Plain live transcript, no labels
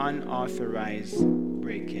unauthorized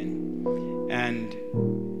break-in. And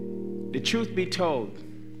the truth be told,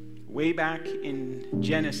 way back in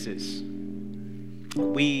Genesis,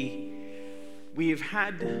 we've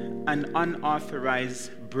had an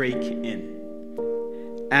unauthorized break-in.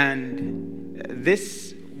 And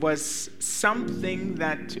this was something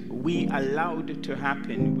that we allowed to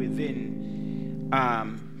happen within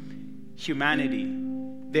humanity.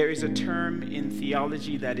 There is a term in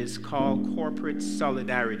theology that is called corporate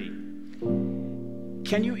solidarity.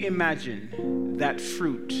 Can you imagine that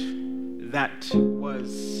fruit that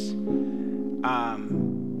was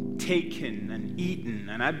taken and eaten,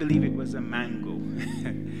 and I believe it was a mango,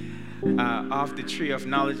 off the tree of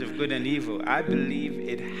knowledge of good and evil? I believe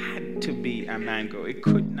it had to be a mango. It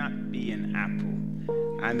could not be an apple.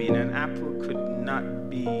 I mean, an apple could not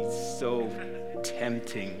be so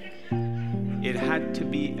tempting. It had to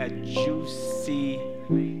be a juicy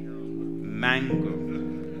mango,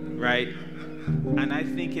 right? And I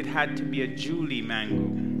think it had to be a Julie mango,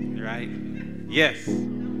 right? Yes.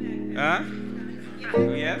 Huh?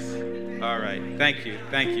 Yes? All right. Thank you.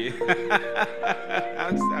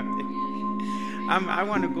 I'm sorry. I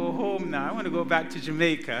want to go home now. I want to go back to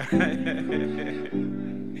Jamaica.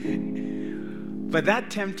 But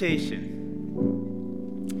that temptation,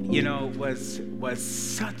 was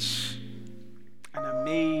such an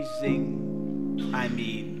amazing,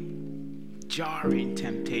 jarring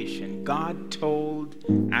temptation. God told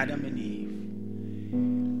Adam and Eve,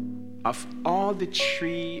 of all the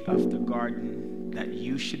tree of the garden that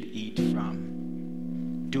you should eat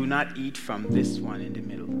from, do not eat from this one in the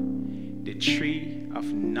middle, the tree of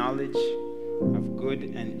knowledge of good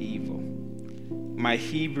and evil. My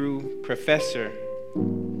Hebrew professor,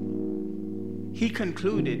 he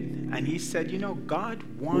concluded and he said, God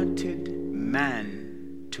wanted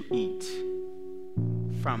man to eat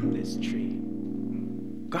from this tree.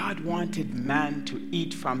 God wanted man to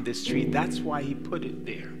eat from this tree. That's why he put it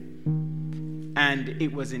there. And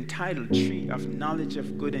it was entitled Tree of Knowledge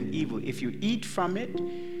of Good and Evil. If you eat from it,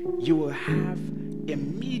 you will have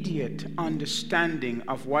immediate understanding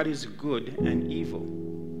of what is good and evil.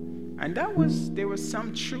 And there was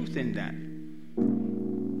some truth in that.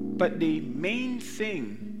 But the main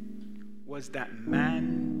thing was that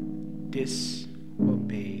man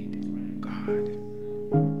disobeyed God.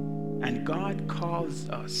 And God calls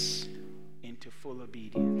us into full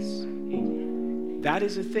obedience. That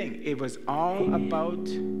is the thing. It was all about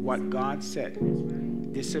what God said,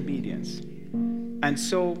 disobedience. And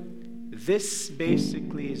so this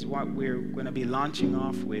basically is what we're going to be launching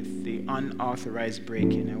off with, the unauthorized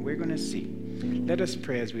break-in. And we're going to see. Let us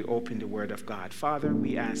pray as we open the Word of God. Father,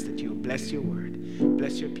 we ask that you bless your Word.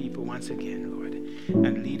 Bless your people once again, Lord.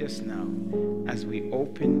 And lead us now as we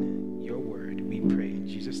open your Word. We pray in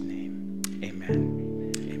Jesus' name. Amen.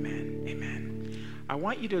 I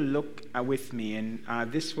want you to look with me, and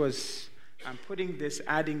I'm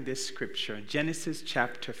adding this scripture, Genesis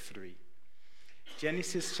chapter 3.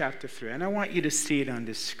 Genesis chapter 3, and I want you to see it on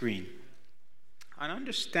the screen. And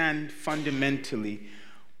understand fundamentally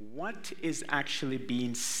what is actually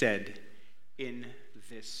being said in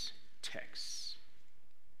this text.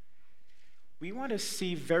 We want to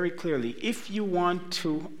see very clearly, if you want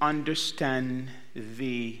to understand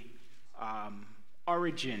the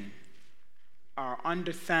origin or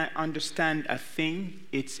understand a thing,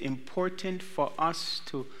 it's important for us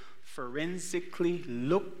to forensically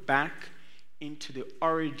look back into the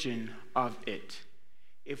origin of it.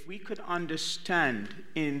 If we could understand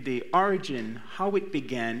in the origin how it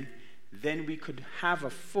began, then we could have a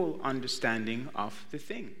full understanding of the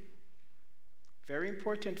thing. Very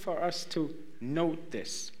important for us to note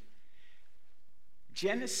this.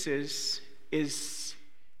 Genesis is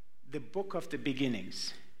the book of the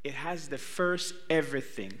beginnings. It has the first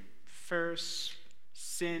everything. First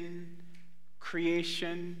sin,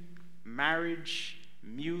 creation, marriage,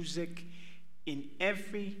 music. In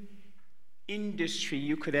every industry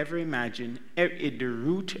you could ever imagine, the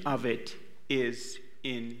root of it is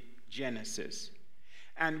in Genesis.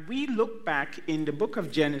 And we look back in the book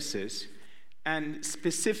of Genesis, and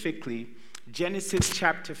specifically Genesis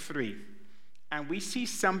chapter 3, and we see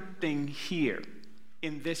something here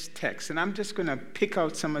in this text. And I'm just going to pick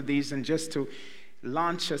out some of these and just to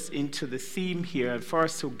launch us into the theme here and for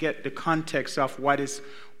us to get the context of what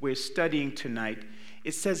we're studying tonight.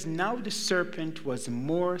 It says, now the serpent was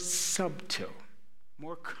more subtle,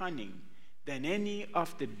 more cunning than any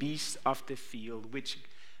of the beasts of the field which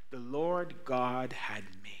the Lord God had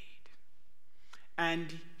made.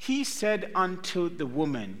 And he said unto the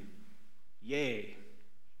woman, yea,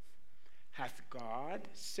 hath God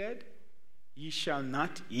said, ye shall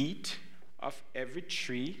not eat of every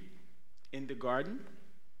tree in the garden?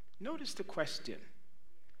 Notice the question.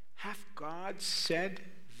 Hath God said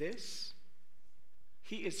this?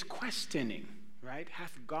 He is questioning, right?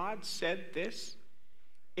 Hath God said this?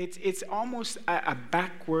 It's almost a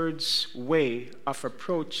backwards way of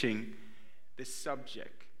approaching the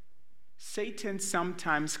subject. Satan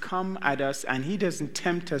sometimes comes at us and he doesn't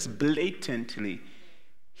tempt us blatantly.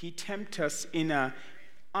 He tempts us in an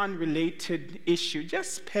unrelated issue,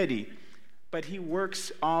 just petty, but he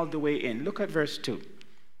works all the way in. Look at verse 2.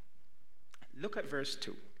 Look at verse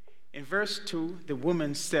 2. In verse 2, the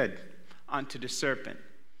woman said unto the serpent,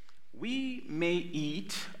 we may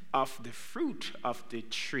eat of the fruit of the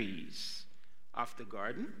trees of the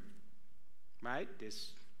garden, right?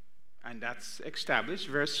 And that's established,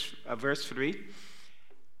 verse 3.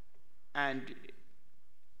 And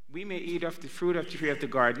we may eat of the fruit of the tree of the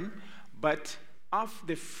garden, but of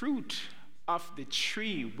the fruit of the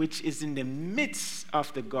tree which is in the midst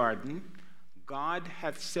of the garden, God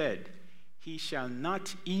hath said, he shall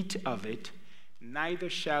not eat of it, neither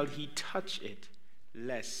shall he touch it,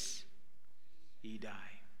 lest he die.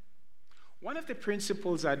 One of the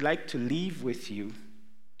principles I'd like to leave with you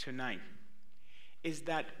tonight is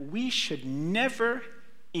that we should never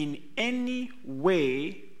in any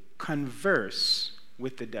way converse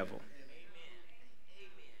with the devil.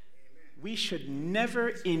 We should never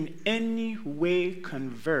in any way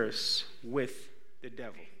converse with the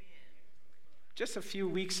devil. Just a few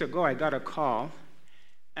weeks ago, I got a call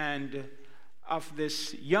and of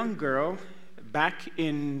this young girl back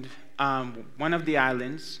in one of the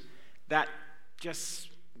islands that just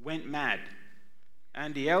went mad.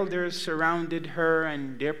 And the elders surrounded her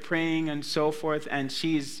and they're praying and so forth, and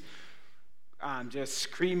she's just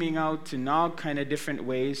screaming out in all kind of different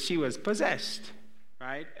ways. She was possessed,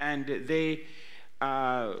 right? And they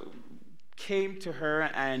came to her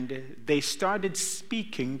and they started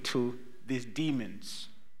speaking to these demons,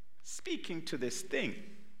 speaking to this thing.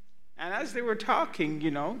 And as they were talking,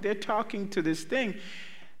 they're talking to this thing,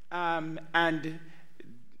 and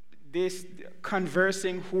this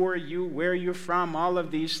conversing, who are you, where are you from, all of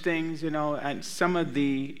these things, and some of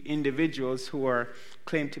the individuals who are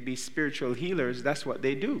claimed to be spiritual healers, that's what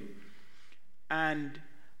they do. And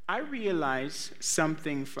I realized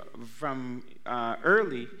something from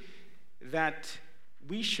early, that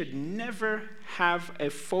we should never have a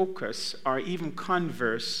focus or even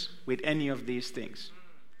converse with any of these things.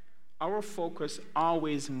 Our focus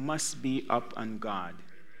always must be up on God.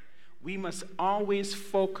 We must always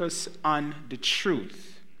focus on the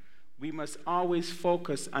truth. We must always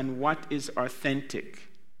focus on what is authentic,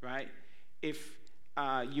 right? If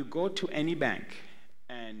you go to any bank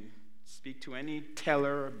and speak to any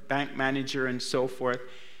teller, bank manager, and so forth,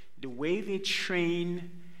 the way they train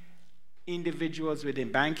individuals within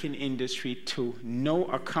the banking industry to know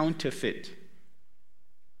a counterfeit,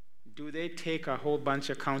 do they take a whole bunch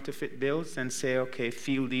of counterfeit bills and say, okay,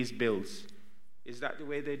 feel these bills? Is that the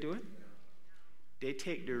way they do it? They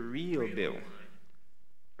take the real bill,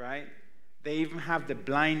 right? They even have the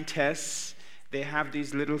blind tests. They have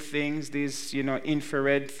these little things, these,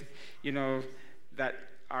 infrared, that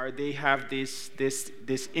are, they have this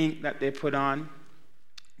ink that they put on.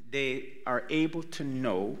 They are able to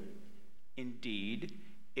know, indeed,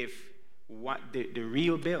 if what the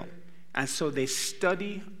real bill. And so they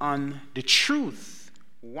study on the truth.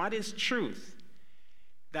 What is truth?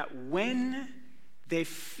 That when they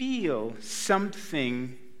feel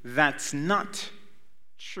something that's not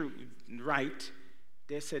true, right,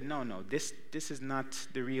 they said, no, this is not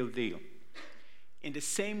the real deal. In the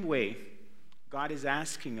same way, God is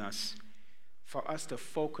asking us for us to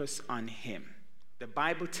focus on him. The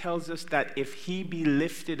Bible tells us that if he be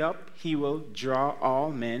lifted up, he will draw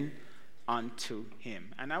all men unto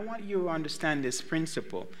him. And I want you to understand this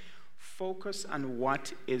principle. Focus on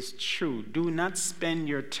what is true. Do not spend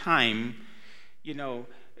your time,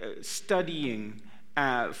 studying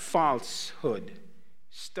falsehood.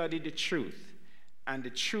 Study the truth. And the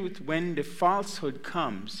truth, when the falsehood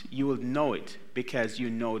comes, you will know it because you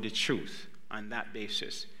know the truth on that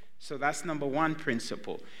basis. So that's number one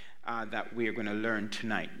principle that we're going to learn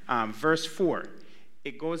tonight. Verse 4,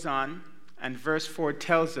 it goes on, and verse 4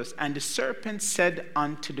 tells us, and the serpent said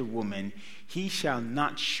unto the woman, he shall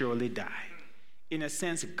not surely die. In a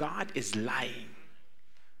sense, God is lying.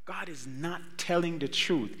 God is not telling the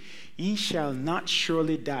truth. He shall not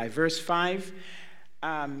surely die. Verse 5,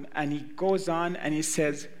 and he goes on and he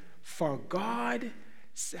says, for God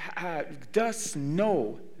does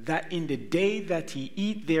know that in the day that ye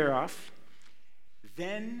eat thereof,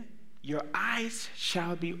 then your eyes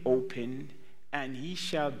shall be opened, and ye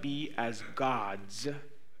shall be as gods,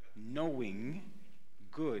 knowing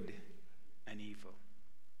good and evil.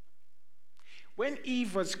 When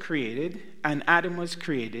Eve was created and Adam was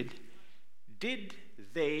created, did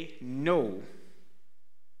they know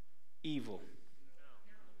evil?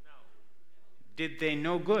 Did they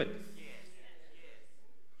know good?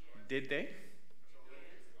 Did they?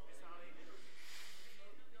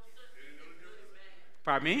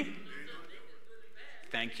 Pardon me?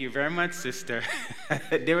 Thank you very much, sister.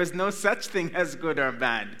 There was no such thing as good or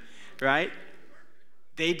bad, right?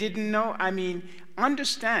 They didn't know. I mean,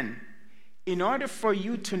 understand, in order for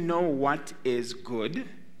you to know what is good,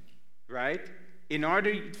 right? In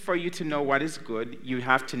order for you to know what is good, you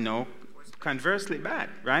have to know conversely bad,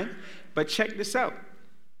 right? But check this out.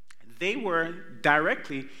 They were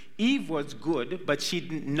directly, Eve was good, but she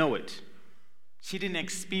didn't know it. She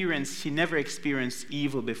never experienced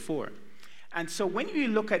evil before. And so when you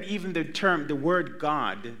look at even the word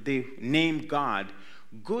God, the name God,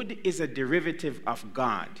 good is a derivative of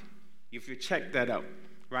God, if you check that out,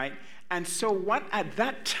 right? And so what at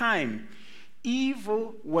that time,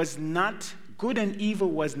 good and evil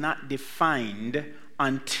was not defined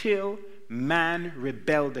until man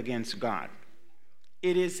rebelled against God.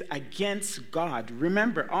 It is against God.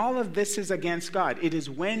 Remember, all of this is against God. It is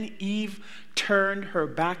when Eve turned her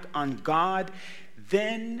back on God,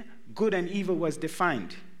 then good and evil was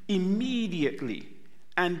defined immediately.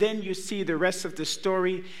 And then you see the rest of the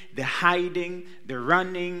story, the hiding, the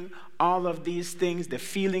running, all of these things, the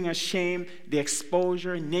feeling of shame, the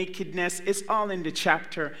exposure, nakedness, it's all in the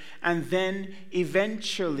chapter. And then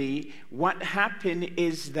eventually what happened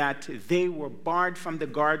is that they were barred from the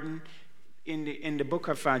garden. In the book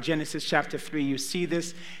of Genesis chapter 3, you see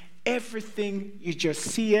this. Everything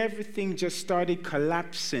just started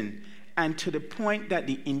collapsing. And to the point that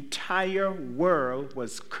the entire world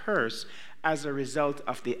was cursed as a result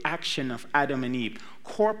of the action of Adam and Eve.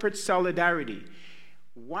 Corporate solidarity.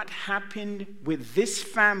 What happened with this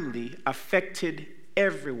family affected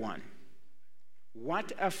everyone.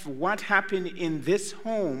 What happened in this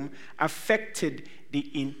home affected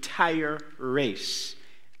the entire race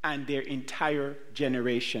and their entire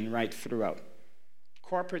generation right throughout.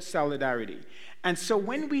 Corporate solidarity. And so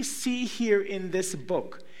when we see here in this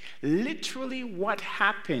book, literally what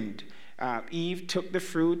happened, Eve took the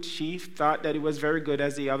fruit. She thought that it was very good,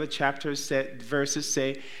 as the other verses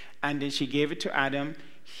say, and then she gave it to Adam.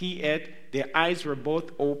 He ate. Their eyes were both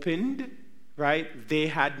opened, right? They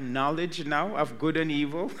had knowledge now of good and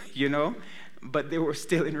evil, but they were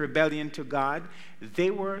still in rebellion to God.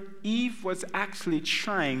 Eve was actually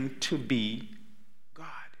trying to be God.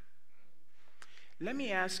 Let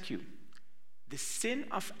me ask you, the sin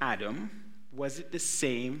of Adam, was it the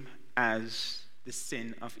same as the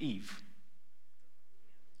sin of Eve?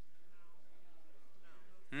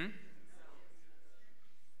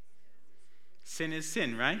 Sin is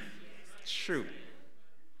sin, right? It's true.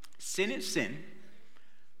 Sin is sin.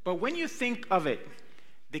 But when you think of it,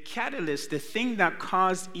 the catalyst, the thing that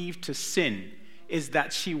caused Eve to sin, is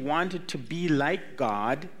that she wanted to be like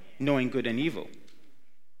God, knowing good and evil.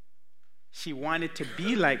 She wanted to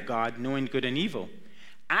be like God, knowing good and evil.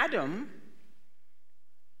 Adam,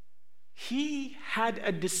 he had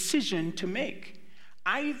a decision to make.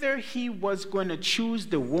 Either he was going to choose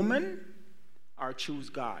the woman or choose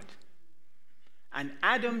God. And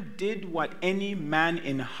Adam did what any man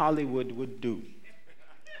in Hollywood would do.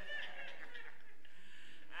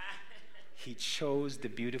 He chose the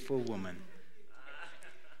beautiful woman.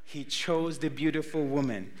 He chose the beautiful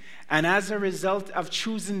woman. And as a result of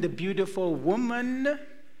choosing the beautiful woman,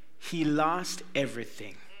 he lost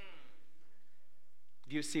everything.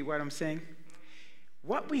 Do you see what I'm saying?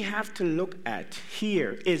 What we have to look at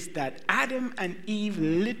here is that Adam and Eve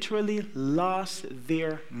literally lost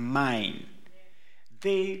their mind.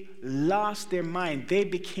 They lost their mind. They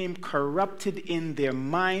became corrupted in their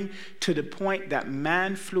mind to the point that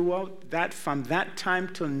man flew out. That from that time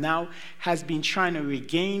till now has been trying to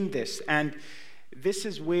regain this. And this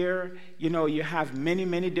is where, you have many,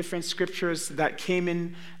 many different scriptures that came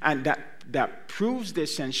in and that proves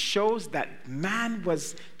this and shows that man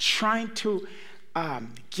was trying to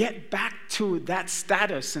get back to that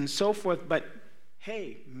status and so forth. But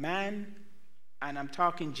hey, man, and I'm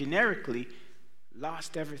talking generically,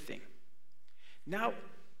 lost everything. Now,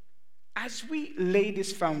 as we lay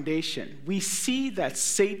this foundation, we see that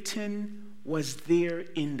Satan was there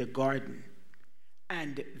in the garden.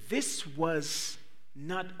 And this was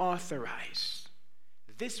not authorized.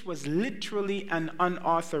 This was literally an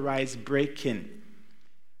unauthorized break-in.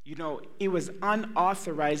 It was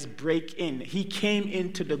unauthorized break-in. He came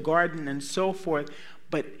into the garden and so forth,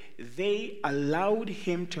 but they allowed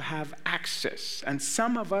him to have access. And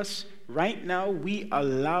some of us right now, we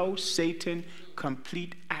allow Satan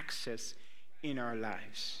complete access in our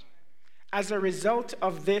lives. As a result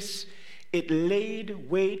of this, it laid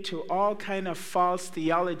way to all kind of false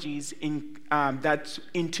theologies that's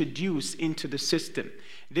introduced into the system.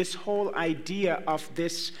 This whole idea of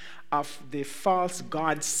the false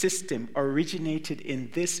God system originated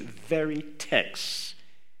in this very text.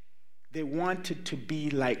 They wanted to be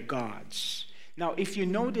like gods. Now, if you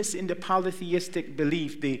notice in the polytheistic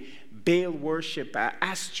belief, the Baal worship,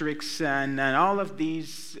 Asterix, and all of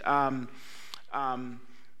these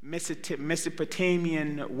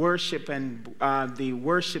Mesopotamian worship and the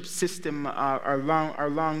worship system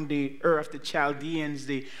along the Ur of the Chaldeans,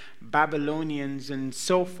 the Babylonians, and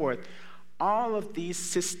so forth, all of these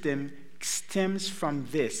systems stems from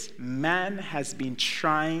this. Man has been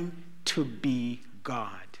trying to be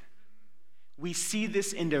God. We see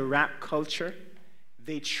this in the rap culture.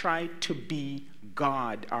 They try to be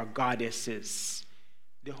God or goddesses.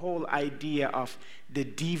 The whole idea of the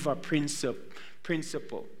diva principle,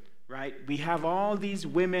 right? We have all these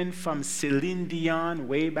women from Celine Dion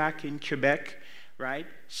way back in Quebec, right?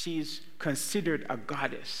 She's considered a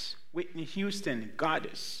goddess. Whitney Houston,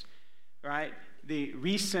 goddess, right? The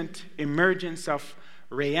recent emergence of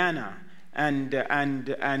Rihanna and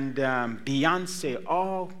Beyonce,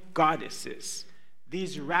 all goddesses.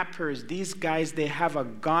 These rappers, these guys, they have a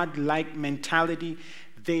godlike mentality.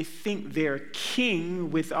 They think they're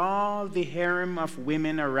king with all the harem of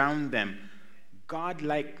women around them.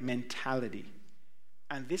 Godlike mentality.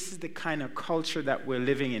 And this is the kind of culture that we're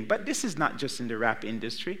living in. But this is not just in the rap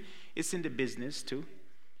industry. It's in the business too.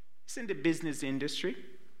 It's in the business industry.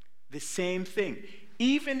 The same thing.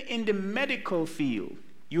 Even in the medical field,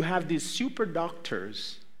 you have these super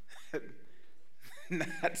doctors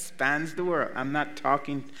that spans the world. I'm not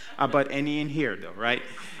talking about any in here though, right?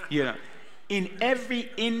 You know, in every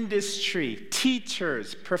industry,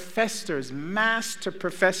 teachers, professors, master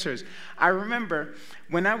professors. I remember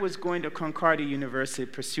when I was going to Concordia University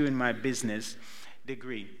pursuing my business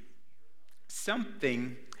degree,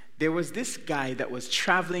 there was this guy that was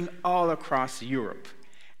traveling all across Europe.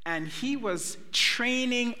 And he was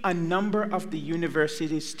training a number of the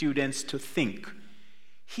university students to think.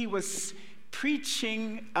 He was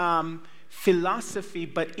preaching philosophy,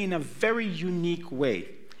 but in a very unique way.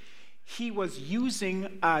 He was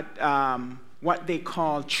using what they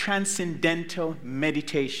call transcendental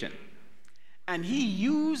meditation. And he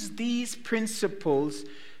used these principles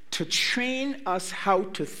to train us how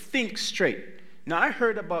to think straight. Now, I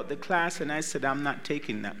heard about the class, and I said, I'm not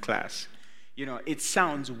taking that class. You know, it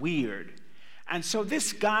sounds weird. And so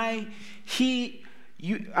this guy,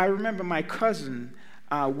 I remember my cousin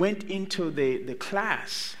went into the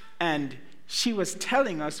class, and she was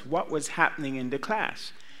telling us what was happening in the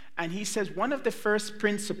class. And he says one of the first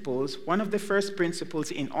principles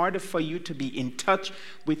in order for you to be in touch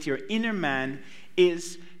with your inner man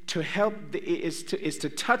is to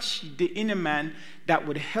touch the inner man that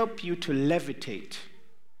would help you to levitate.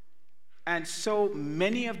 And so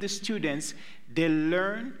many of the students, they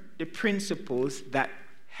learn the principles that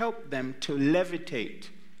help them to levitate.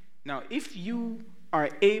 Now, if you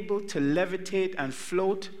are able to levitate and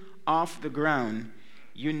float off the ground,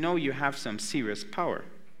 you know you have some serious power,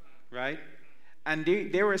 right? And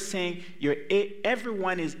they were saying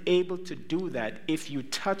everyone is able to do that if you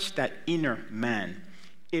touch that inner man.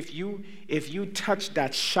 If you touch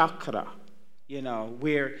that chakra, you know,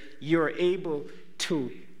 where you're able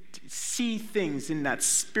to see things in that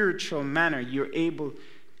spiritual manner, you're able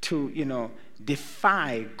to, you know,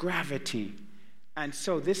 defy gravity. And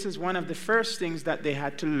so this is one of the first things that they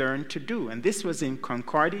had to learn to do. And this was in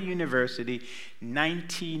Concordia University,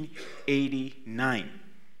 1989.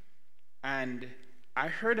 And I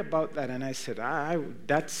heard about that and I said,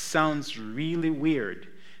 that sounds really weird.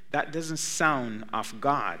 That doesn't sound of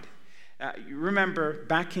God. You remember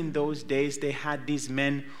back in those days, they had these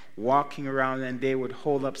men walking around and they would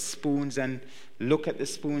hold up spoons and look at the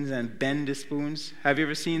spoons and bend the spoons. Have you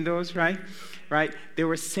ever seen those, right? Right? They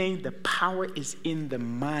were saying the power is in the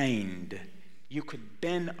mind. You could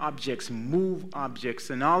bend objects, move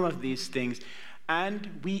objects, and all of these things.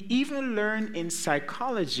 And we even learn in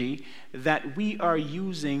psychology that we are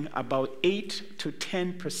using about 8 to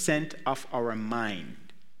 10% of our mind.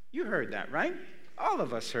 You heard that, right? All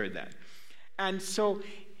of us heard that. And so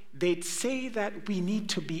they'd say that we need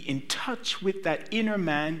to be in touch with that inner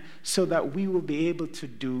man so that we will be able to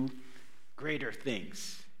do greater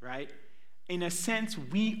things, right? In a sense,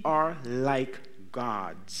 we are like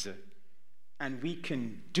gods, and we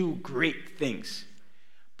can do great things.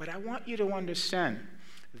 But I want you to understand,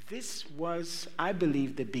 This was, I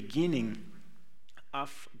believe, the beginning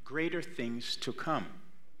of greater things to come.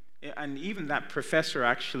 And even that professor,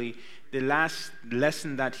 actually, the last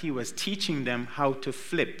lesson that he was teaching them how to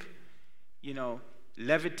flip,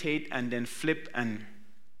 levitate and then flip and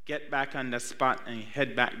get back on the spot and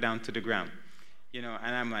head back down to the ground. And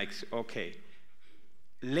I'm like, okay.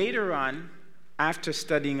 Later on, after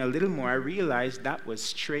studying a little more, I realized that was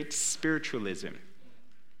straight spiritualism.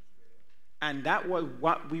 And that was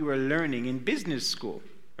what we were learning in business school,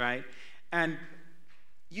 right? And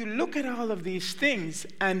you look at all of these things,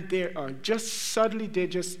 and they are just suddenly,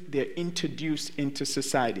 they're introduced into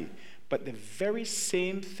society. But the very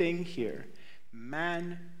same thing here,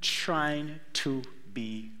 man trying to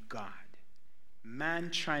be God. Man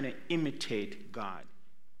trying to imitate God.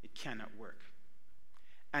 It cannot work.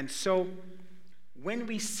 And so, when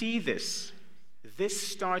we see this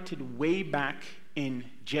started way back in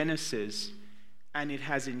Genesis, and it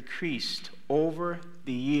has increased over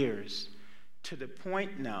the years to the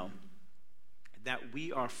point now that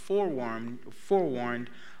we are forewarned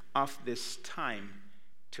of this time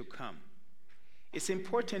to come. It's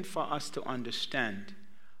important for us to understand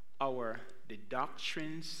the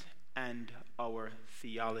doctrines and our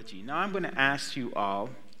theology. Now I'm going to ask you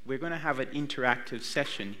all, we're going to have an interactive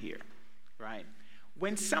session here, right?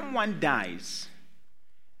 When somebody dies,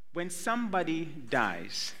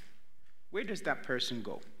 where does that person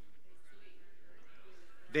go?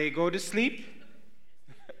 They go to sleep?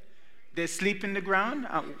 They sleep in the ground?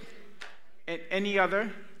 Any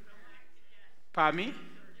other? Pardon me?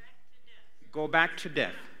 Go back to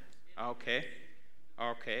death. Okay.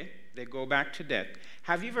 They go back to death.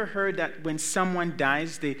 Have you ever heard that when someone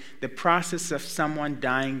dies, the process of someone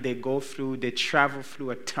dying, they travel through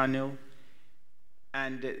a tunnel?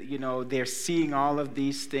 And, they're seeing all of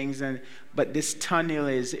these things, but this tunnel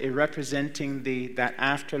is representing that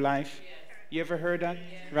afterlife. Yes. You ever heard that?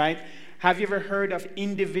 Yes. Right? Have you ever heard of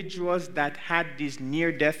individuals that had these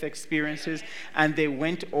near-death experiences, and they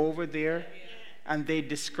went over there, and they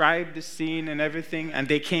described the scene and everything, and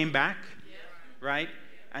they came back? Right?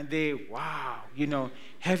 And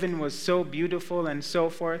heaven was so beautiful and so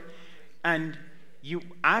forth. And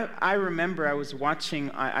I remember I was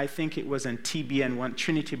watching, I think it was on TBN, one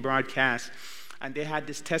Trinity broadcast, and they had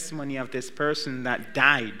this testimony of this person that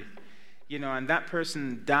died, and that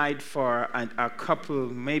person died for a couple,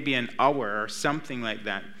 maybe an hour or something like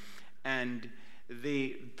that. And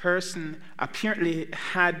the person apparently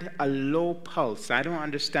had a low pulse. I don't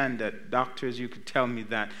understand that. Doctors, you could tell me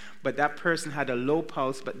that. But that person had a low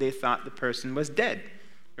pulse, but they thought the person was dead,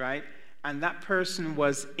 right? And that person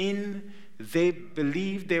was they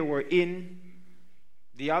believed they were in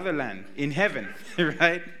the other land, in heaven,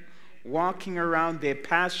 right? Walking around, they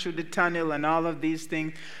passed through the tunnel and all of these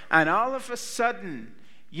things. And all of a sudden,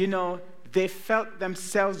 they felt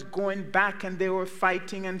themselves going back, and they were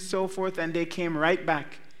fighting and so forth, and they came right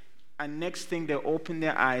back. And next thing, they opened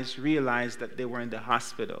their eyes, realized that they were in the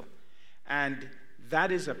hospital. And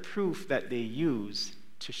that is a proof that they use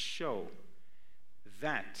to show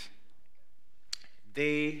that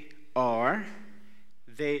there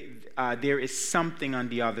is something on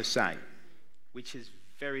the other side, which is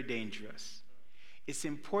very dangerous. It's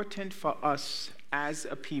important for us as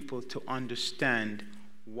a people to understand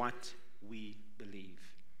what we believe.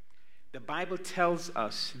 The Bible tells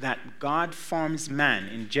us that God forms man.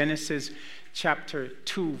 In Genesis chapter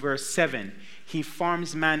 2, verse 7, he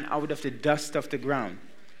forms man out of the dust of the ground,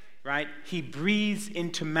 right? He breathes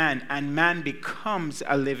into man, and man becomes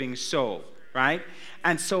a living soul, right?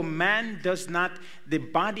 And so man the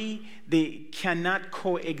body, they cannot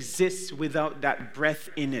coexist without that breath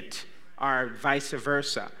in it, or vice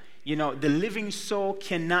versa. The living soul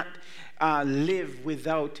cannot live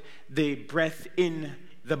without the breath in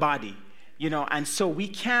the body, and so we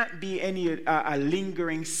can't be a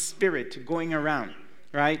lingering spirit going around,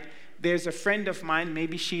 right? There's a friend of mine,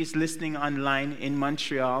 maybe she's listening online in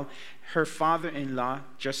Montreal. Her father-in-law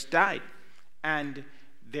just died, and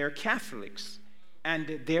they're Catholics,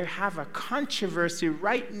 and they have a controversy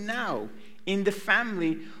right now in the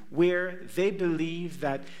family where they believe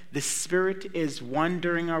that the spirit is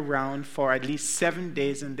wandering around for at least 7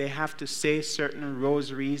 days, and they have to say certain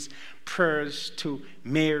rosaries, prayers to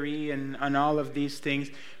Mary, and all of these things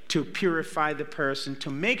to purify the person, to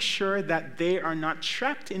make sure that they are not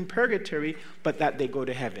trapped in purgatory, but that they go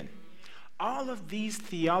to heaven. All of these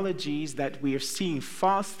theologies that we are seeing,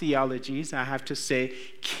 false theologies, I have to say,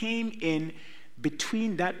 came in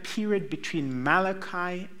between that period between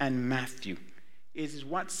Malachi and Matthew. It is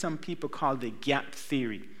what some people call the gap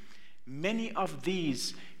theory. Many of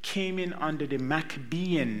these came in under the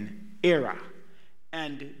Maccabean era,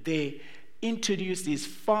 and they introduce these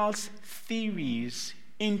false theories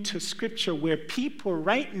into Scripture where people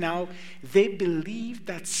right now, they believe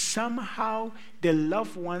that somehow their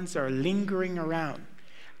loved ones are lingering around.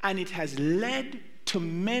 And it has led to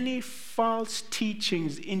many false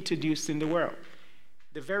teachings introduced in the world.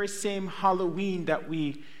 The very same Halloween that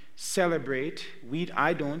we celebrate,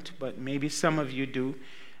 I don't, but maybe some of you do,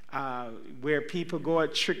 where people go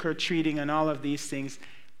out trick-or-treating and all of these things,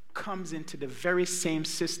 comes into the very same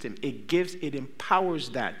system. It empowers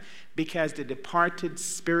that, because the departed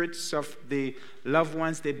spirits of the loved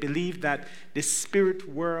ones, they believe that the spirit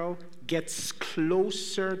world gets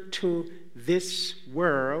closer to this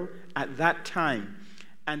world at that time.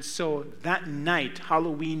 And so that night,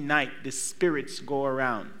 Halloween night, the spirits go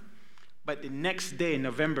around. But the next day,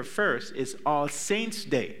 November 1st, is All Saints'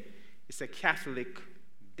 Day. It's a Catholic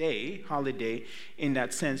day, holiday, in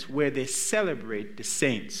that sense, where they celebrate the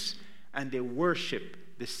saints and they worship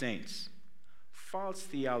the saints. False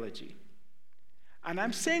theology. And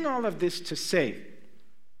I'm saying all of this to say,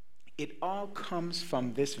 it all comes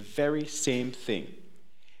from this very same thing.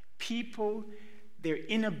 People, their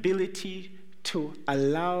inability to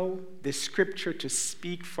allow the Scripture to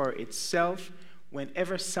speak for itself.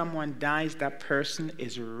 Whenever someone dies, that person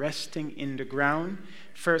is resting in the ground.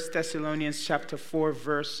 1 Thessalonians chapter 4,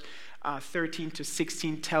 verse 13 to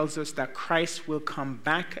 16 tells us that Christ will come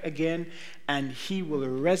back again and he will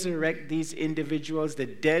resurrect these individuals. The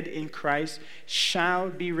dead in Christ shall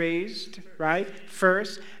be raised, right?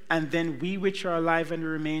 First, and then we which are alive and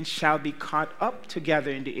remain shall be caught up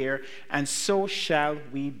together in the air, and so shall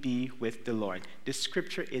we be with the Lord. The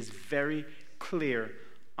Scripture is very clear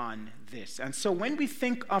on this. And so when we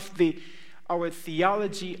think of our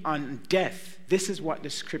theology on death, this is what the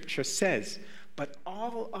Scripture says. But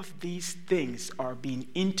all of these things are being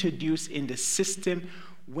introduced in the system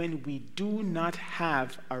when we do not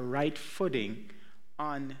have a right footing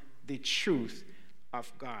on the truth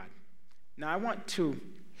of God. Now I want to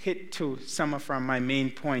hit to some of my main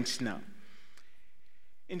points now.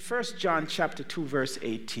 In 1 John chapter 2, verse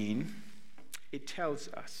 18, it tells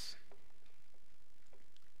us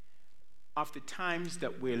of the times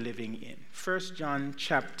that we're living in. 1 John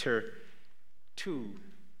chapter 2,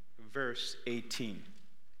 verse 18.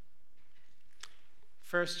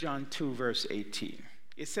 1 John 2, verse 18.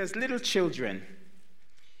 It says, "Little children,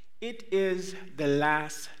 it is the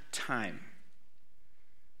last time."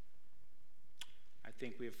 I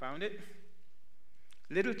think we have found it.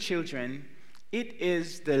 "Little children, it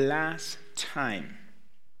is the last time.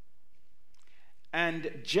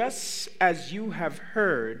 And just as you have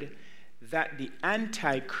heard that the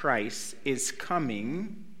Antichrist is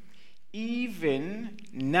coming, even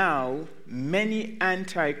now many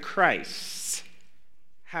antichrists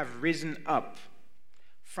have risen up,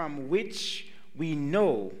 from which we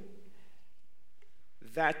know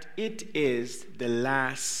that it is the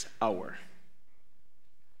last hour."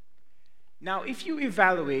 Now, if you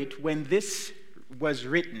evaluate when this was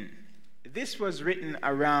written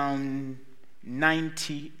around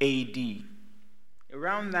 90 AD,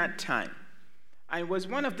 around that time. And it was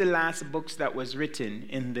one of the last books that was written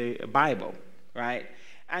in the Bible, right?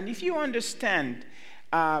 And if you understand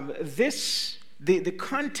the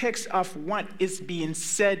context of what is being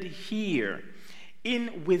said here,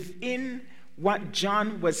 within what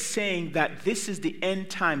John was saying, that this is the end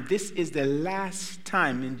time, this is the last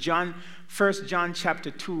time, in 1 John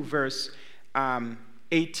chapter 2, verse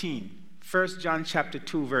 18. 1 John chapter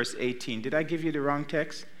 2, verse 18. Did I give you the wrong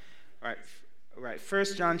text? All right.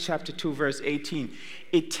 1 John chapter 2, verse 18.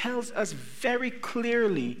 It tells us very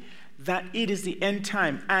clearly that it is the end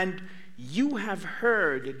time. And you have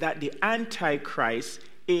heard that the Antichrist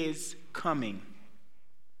is coming.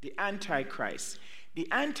 The Antichrist. The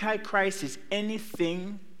Antichrist is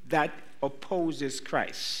anything that opposes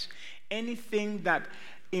Christ. Anything that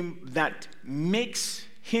makes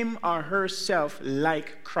him or herself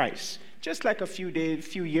like Christ. Just like a few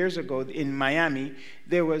years ago in Miami,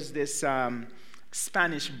 there was this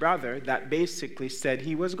Spanish brother that basically said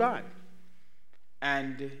he was God.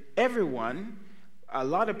 And a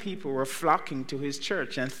lot of people were flocking to his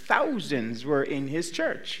church, and thousands were in his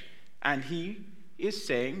church. And he is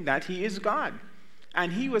saying that he is God.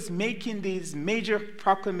 And he was making these major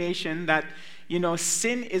proclamation that,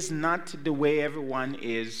 sin is not the way everyone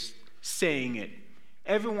is saying it.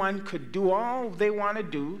 Everyone could do all they want to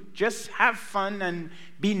do, just have fun and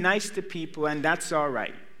be nice to people, and that's all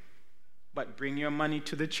right. But bring your money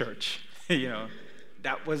to the church.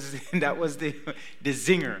 That was the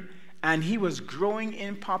zinger. And he was growing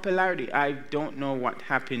in popularity. I don't know what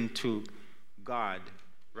happened to God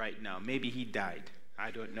right now. Maybe he died. I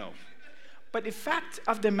don't know. But the fact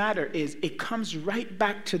of the matter is, it comes right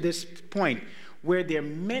back to this point where there are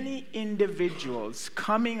many individuals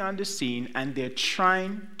coming on the scene and they're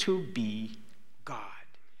trying to be God.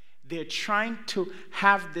 They're trying to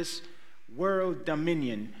have this world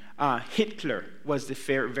dominion. Hitler was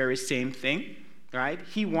the very same thing, right?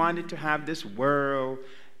 He wanted to have this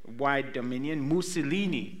worldwide dominion.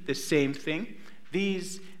 Mussolini, the same thing.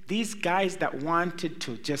 These guys that wanted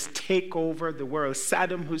to just take over the world.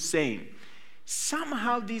 Saddam Hussein.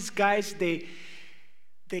 Somehow these guys, they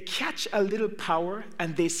catch a little power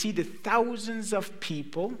and they see the thousands of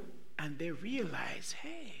people and they realize,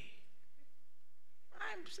 hey,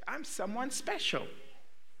 I'm someone special.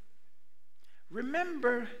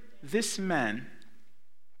 Remember this man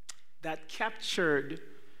that captured,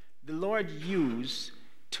 the Lord used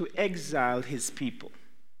to exile his people,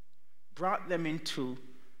 brought them into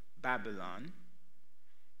Babylon.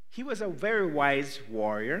 He was a very wise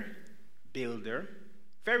warrior, builder,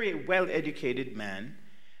 very well-educated man.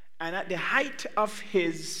 And at the height of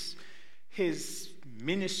his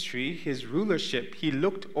ministry, his rulership, he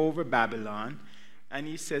looked over Babylon and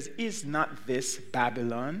he says, is not this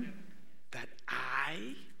Babylon that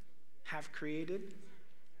I have created?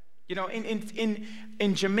 You know,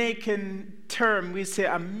 in Jamaican term, we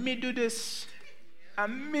say, me do this,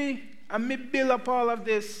 me build up all of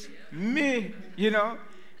this, me, you know.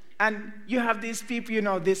 And you have these people, you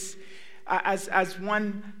know, this, as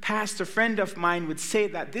one pastor friend of mine would say,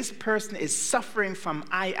 that this person is suffering from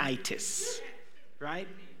iitis, right?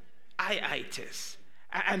 Iitis.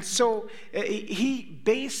 And so he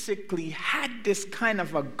basically had this kind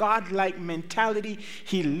of a godlike mentality.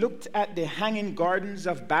 He looked at the hanging gardens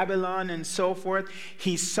of Babylon and so forth.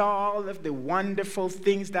 He saw all of the wonderful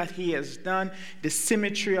things that he has done, the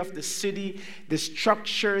symmetry of the city, the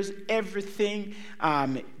structures, everything,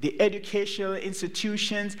 the educational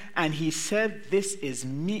institutions. And he said, this is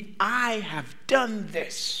me. I have done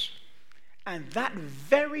this. And that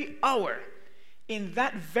very hour, in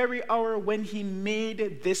that very hour when he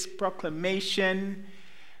made this proclamation,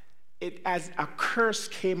 it as a curse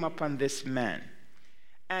came upon this man.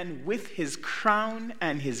 And with his crown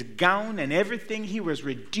and his gown and everything, he was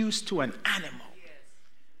reduced to an animal.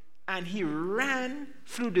 And he ran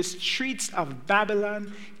through the streets of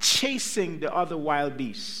Babylon, chasing the other wild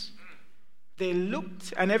beasts. They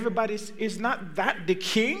looked, and everybody, is not that the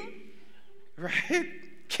king? Right?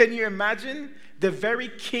 Can you imagine? The very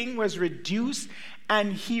king was reduced,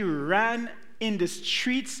 and he ran in the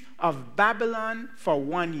streets of Babylon for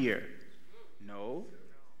 1 year. No.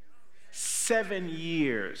 7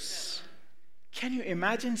 years. Can you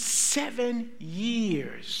imagine? 7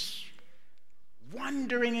 years.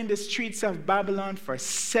 Wandering in the streets of Babylon for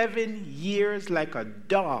 7 years like a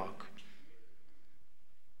dog.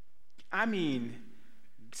 I mean,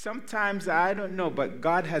 sometimes I don't know, but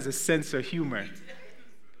God has a sense of humor.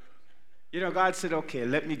 You know, God said, okay,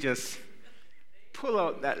 let me just pull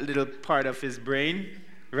out that little part of his brain,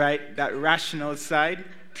 right? That rational side.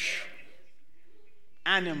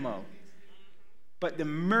 Animal. But the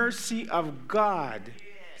mercy of God,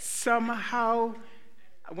 somehow,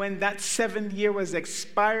 when that 7th year was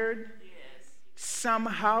expired,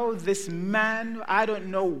 somehow this man, I don't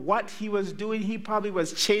know what he was doing. He probably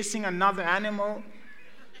was chasing another animal.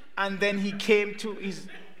 And then he came to his...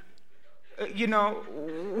 you know,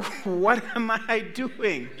 what am I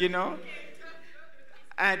doing, you know?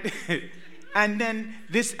 And then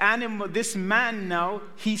this animal, this man now,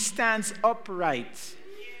 he stands upright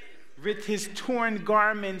with his torn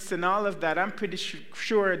garments and all of that. I'm pretty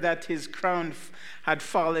sure that his crown had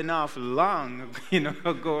fallen off long,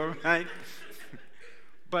 ago, right?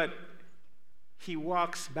 But he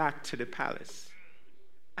walks back to the palace.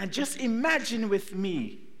 And just imagine with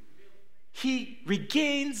me, he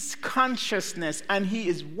regains consciousness and he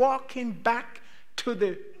is walking back to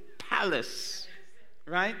the palace,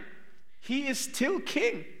 right? He is still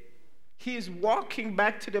king. He is walking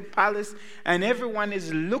back to the palace and everyone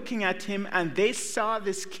is looking at him, and they saw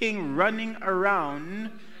this king running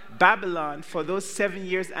around Babylon for those 7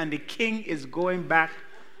 years, and the king is going back.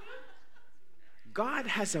 God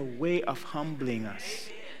has a way of humbling us.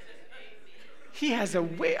 He has a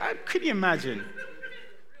way. Could you imagine?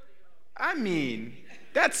 I mean,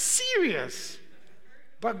 that's serious.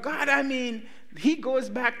 But God, he goes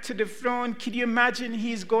back to the throne. Can you imagine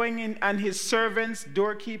he's going in and his servants,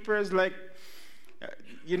 doorkeepers, they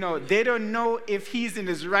don't know if he's in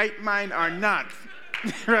his right mind or not,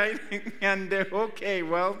 right? And they're, okay,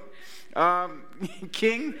 well,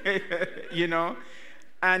 king,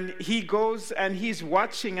 and he goes and he's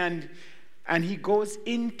watching and he goes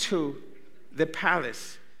into the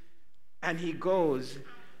palace and he goes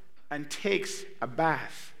and takes a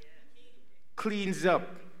bath, cleans up.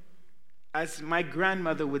 As my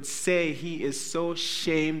grandmother would say, he is so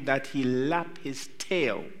shamed that he lapped his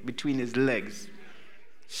tail between his legs.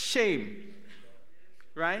 Shame,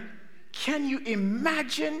 right? Can you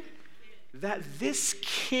imagine that this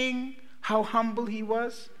king, how humble he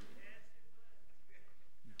was?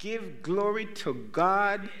 Give glory to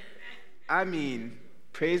God. I mean,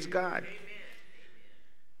 praise God.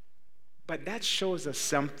 But that shows us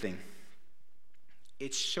something.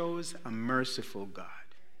 It shows a merciful God.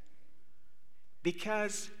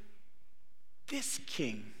 Because this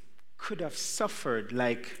king could have suffered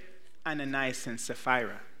like Ananias and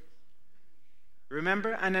Sapphira.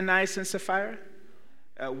 Remember Ananias and Sapphira?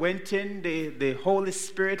 Went in, the Holy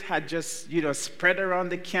Spirit had just, spread around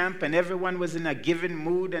the camp, and everyone was in a given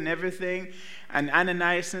mood and everything. And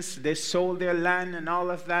Ananias, they sold their land and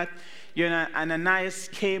all of that. Ananias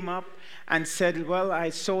came up and said, well, I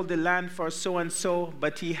sold the land for so-and-so,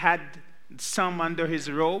 but he had some under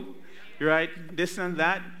his robe, right? This and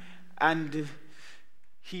that. And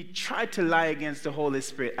he tried to lie against the Holy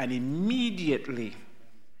Spirit, and immediately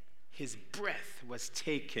his breath was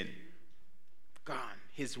taken, gone.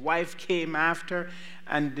 His wife came after,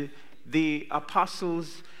 and the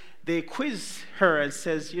apostles, they quiz her and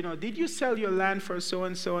says, did you sell your land for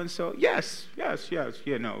so-and-so and so? Yes.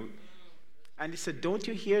 And he said, don't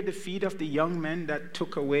you hear the feet of the young men that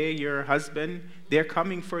took away your husband? They're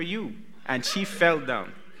coming for you. And she fell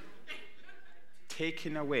down,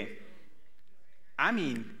 taken away. I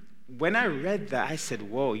mean, when I read that, I said,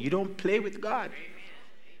 whoa, you don't play with God.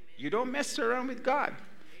 You don't mess around with God.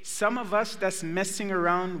 Some of us that's messing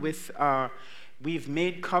around with, we've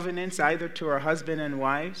made covenants either to our husband and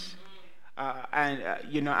wives,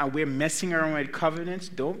 and we're messing around with covenants.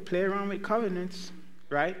 Don't play around with covenants,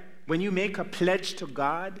 right? When you make a pledge to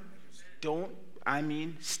God,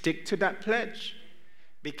 stick to that pledge.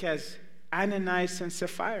 Because Ananias and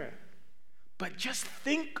Sapphira. But just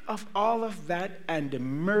think of all of that and the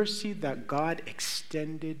mercy that God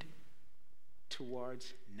extended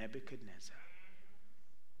towards Nebuchadnezzar.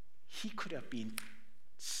 He could have been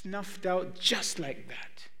snuffed out just like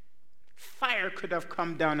that. Fire could have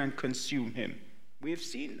come down and consumed him. We have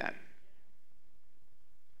seen that.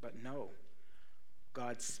 But no,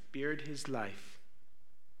 God spared his life,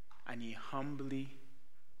 and he humbly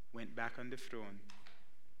went back on the throne.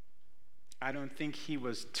 I don't think he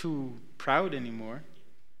was too proud anymore.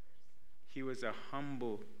 He was a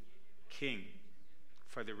humble king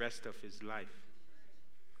for the rest of his life.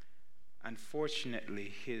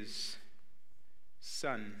 Unfortunately, his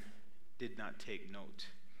son did not take note.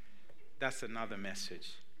 That's another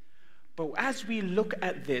message. But as we look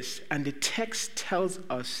at this, and the text tells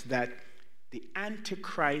us that the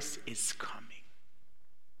Antichrist is coming.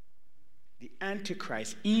 The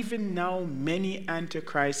Antichrist, even now many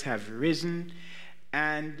Antichrists have risen,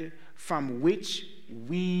 and from which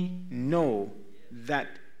we know that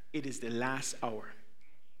it is the last hour.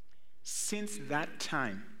 Since that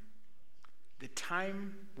time, the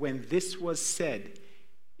time when this was said,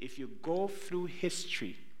 if you go through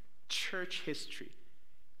history, church history,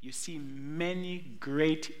 you see many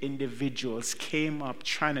great individuals came up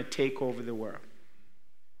trying to take over the world.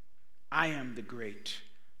 I am the great.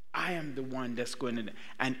 I am the one that's going to...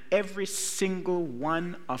 And every single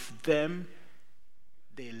one of them,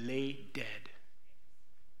 they lay dead.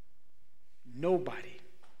 Nobody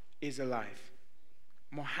is alive.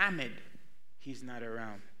 Muhammad, he's not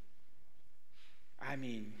around. I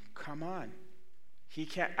mean, come on. He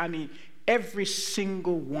can't... every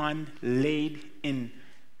single one laid in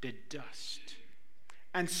the dust.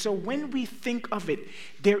 And so when we think of it,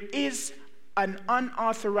 there is an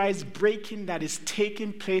unauthorized breaking that is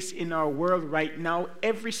taking place in our world right now.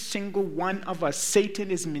 Every single one of us,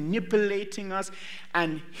 Satan is manipulating us,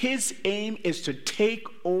 and his aim is to take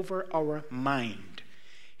over our mind.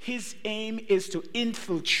 His aim is to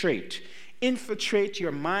infiltrate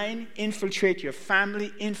your mind, infiltrate your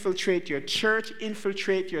family, infiltrate your church,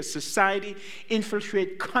 infiltrate your society,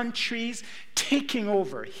 infiltrate countries, taking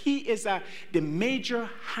over. He is the major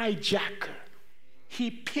hijacker. He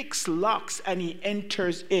picks locks and he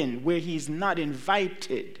enters in where he's not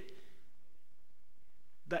invited.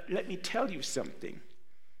 But let me tell you something.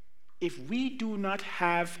 If we do not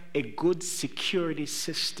have a good security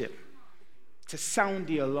system to sound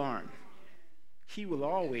the alarm, he will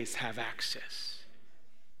always have access.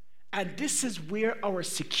 And this is where our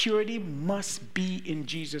security must be in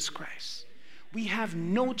Jesus Christ. We have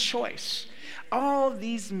no choice. All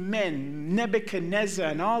these men, Nebuchadnezzar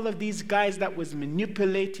and all of these guys that was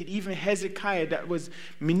manipulated, even Hezekiah that was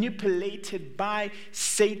manipulated by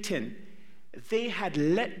Satan, they had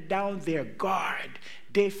let down their guard.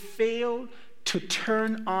 They failed to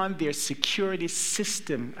turn on their security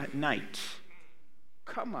system at night.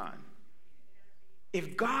 Come on.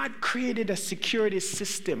 If God created a security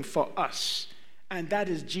system for us, and that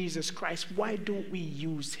is Jesus Christ, why don't we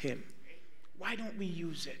use him? Why don't we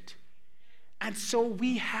use it? And so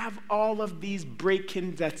we have all of these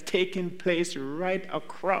break-ins that's taking place right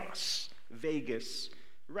across Vegas,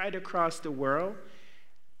 right across the world,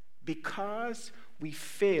 because we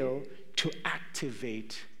fail to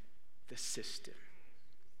activate the system.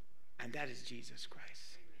 And that is Jesus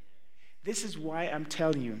Christ. This is why I'm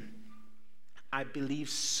telling you, I believe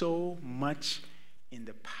so much in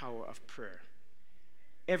the power of prayer.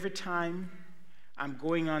 Every time I'm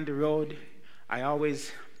going on the road, I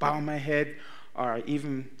always bow my head, or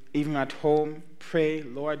even at home, pray,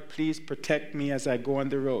 Lord, please protect me as I go on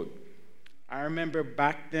the road. I remember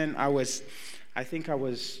back then, I think I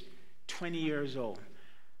was 20 years old,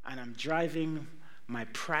 and I'm driving my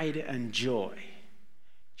Pride and Joy,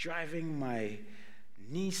 driving my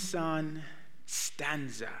Nissan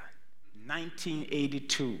Stanza,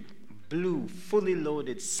 1982, blue, fully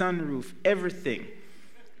loaded, sunroof, everything.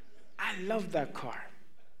 I love that car.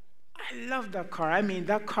 I mean,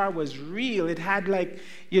 that car was real. It had it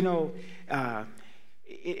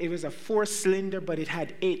was a 4-cylinder, but it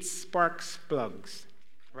had 8 sparks plugs,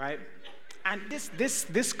 right? And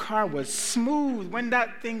this car was smooth. When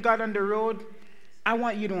that thing got on the road, I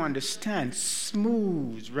want you to understand,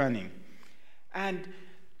 smooth running. And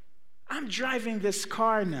I'm driving this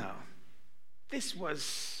car now.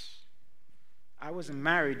 I wasn't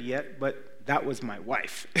married yet, but that was my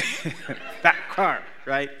wife. That car,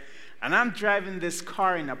 right? And I'm driving this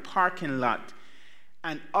car in a parking lot,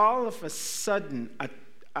 and all of a sudden,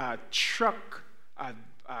 a truck, a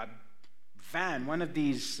van, one of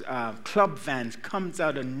these club vans, comes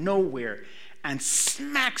out of nowhere and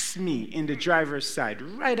smacks me in the driver's side,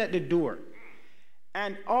 right at the door.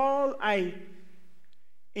 And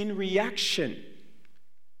in reaction,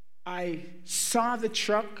 I saw the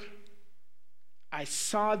truck, I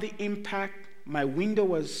saw the impact, my window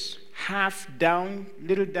was half down,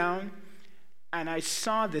 little down, and I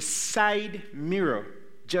saw the side mirror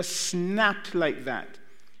just snapped like that.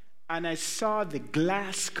 And I saw the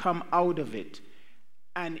glass come out of it.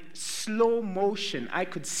 And slow motion, I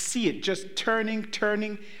could see it just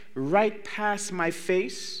turning right past my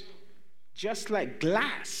face, just like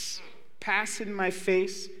glass passing my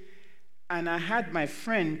face. And I had my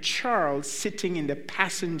friend Charles sitting in the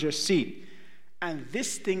passenger seat. And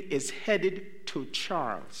this thing is headed to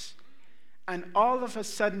Charles. And all of a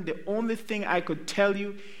sudden, the only thing I could tell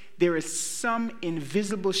you, there is some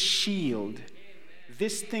invisible shield.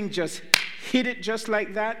 This thing just hit it just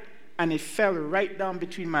like that, and it fell right down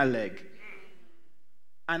between my leg.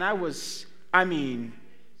 And I was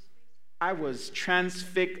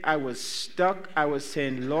transfixed, I was stuck, I was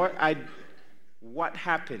saying, Lord, what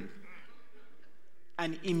happened?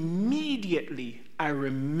 And immediately I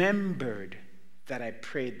remembered that I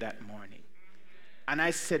prayed that morning. And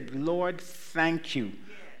I said, Lord, thank you.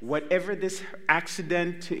 Whatever this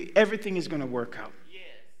accident, everything is going to work out.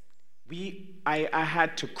 I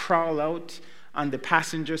had to crawl out on the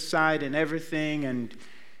passenger side and everything and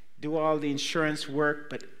do all the insurance work.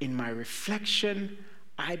 But in my reflection,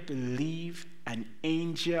 I believe an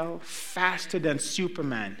angel faster than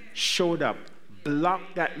Superman showed up,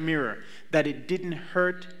 blocked that mirror, that it didn't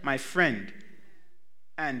hurt my friend.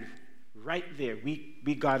 And right there,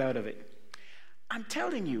 we got out of it. I'm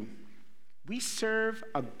telling you, we serve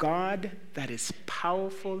a God that is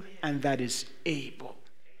powerful and that is able.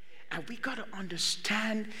 And we got to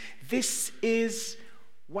understand this is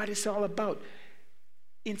what it's all about.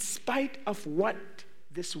 In spite of what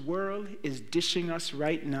this world is dishing us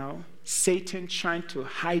right now, Satan trying to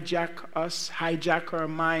hijack us, hijack our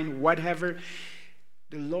mind, whatever,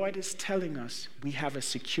 the Lord is telling us we have a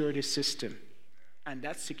security system. And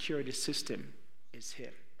that security system is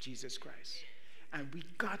Him, Jesus Christ. And we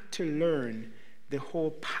got to learn the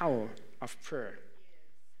whole power of prayer.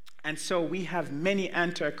 And so we have many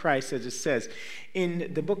antichrists, as it says.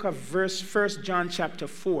 In the book of 1 John chapter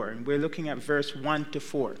 4, and we're looking at verse 1 to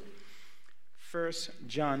 4. 1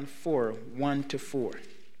 John 4, 1 to 4.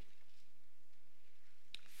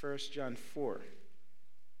 1 John 4,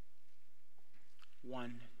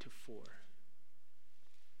 1 to 4.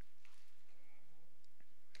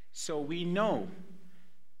 So we know,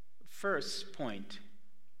 first point,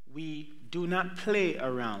 we do not play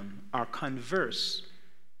around or converse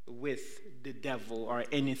with the devil or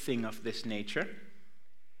anything of this nature.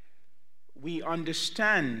 We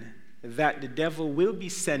understand that the devil will be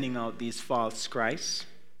sending out these false Christs.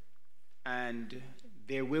 and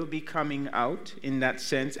they will be coming out in that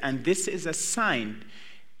sense. And this is a sign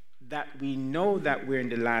that we know that we're in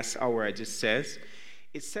the last hour, it just says.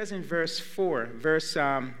 It says in verse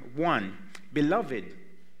 1, Beloved,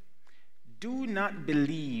 do not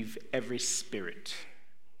believe every spirit,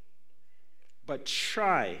 but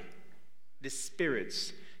try the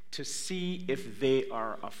spirits to see if they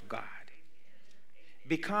are of God.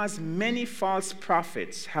 Because many false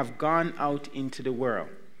prophets have gone out into the world,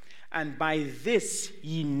 and by this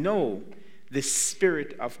ye know the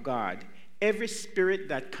Spirit of God. Every spirit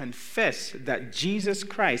that confess that Jesus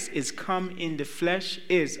Christ is come in the flesh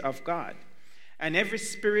is of God. And every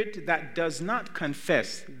spirit that does not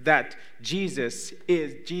confess that Jesus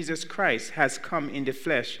Christ has come in the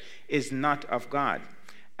flesh is not of God.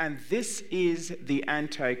 And this is the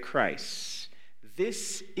Antichrist.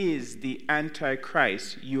 This is the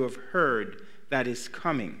Antichrist you have heard that is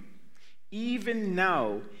coming. Even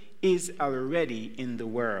now is already in the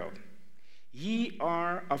world. Ye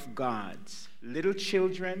are of God's little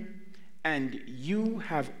children, and you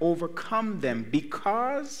have overcome them,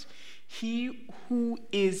 because he who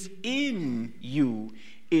is in you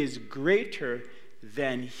is greater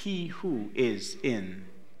than he who is in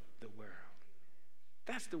the world.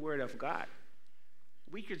 That's the word of God.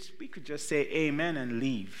 We could just say amen and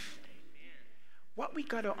leave. What we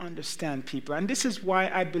got to understand, people, and this is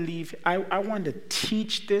why I believe I want to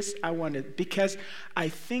teach this. Because I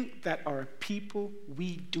think that our people,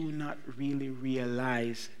 we do not really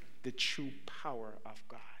realize the true power of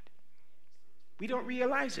God. We don't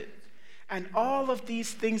realize it. And all of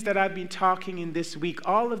these things that I've been talking in this week,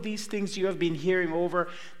 all of these things you have been hearing over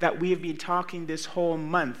that we have been talking this whole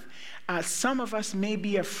month, some of us may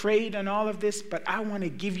be afraid and all of this, but I want to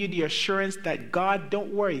give you the assurance that God,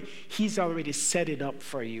 don't worry, he's already set it up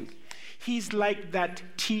for you. He's like that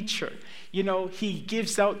teacher. You know, he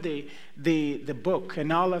gives out the book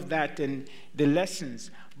and all of that and the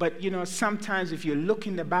lessons. But, you know, sometimes if you look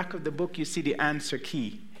in the back of the book, you see the answer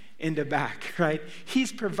key in the back, right?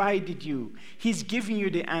 He's provided you. He's giving you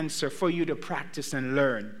the answer for you to practice and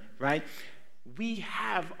learn, right? We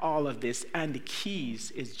have all of this, and the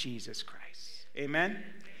keys is Jesus Christ. Amen?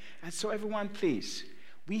 And so everyone, please,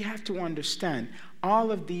 we have to understand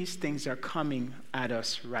all of these things are coming at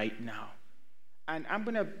us right now. And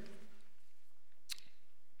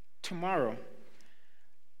tomorrow,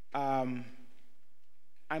 I'm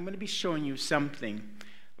going to be showing you something,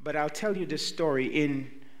 but I'll tell you this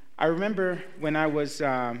story. I remember when I was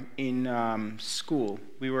in school,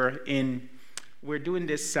 we're doing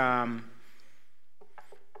this,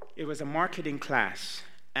 it was a marketing class,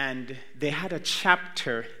 and they had a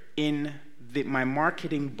chapter in my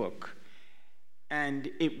marketing book,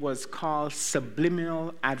 and it was called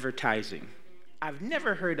Subliminal Advertising. I've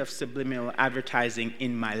never heard of subliminal advertising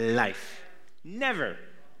in my life. Never.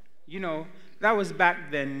 You know, that was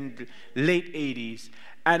back then, late 80s.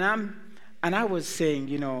 And I was saying,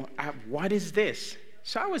 you know, what is this?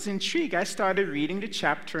 So I was intrigued. I started reading the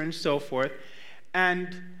chapter and so forth.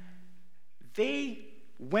 And they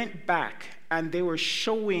went back and they were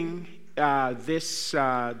showing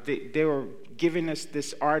they were giving us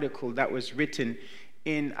this article that was written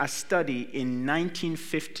in a study in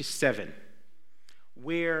 1957,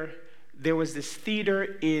 where there was this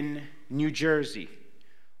theater in New Jersey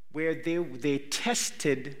where they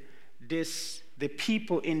tested the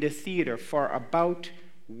people in the theater for about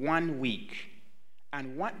 1 week.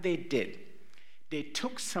 And what they did, they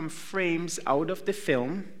took some frames out of the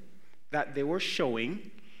film that they were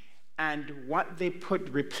showing, and what they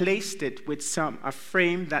replaced it with a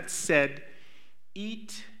frame that said,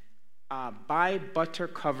 eat, buy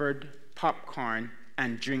butter-covered popcorn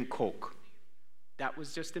and drink Coke. That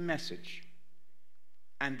was just the message.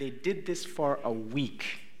 And they did this for a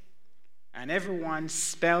week. And everyone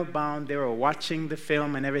spellbound, they were watching the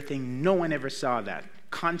film and everything. No one ever saw that.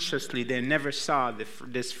 Consciously, they never saw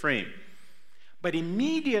this frame. But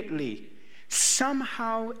immediately,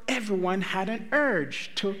 somehow everyone had an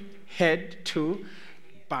urge to head to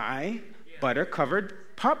buy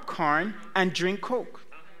butter-covered popcorn and drink Coke.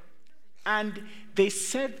 And they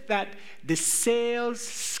said that the sales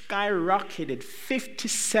skyrocketed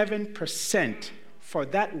 57% for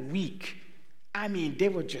that week. I mean, they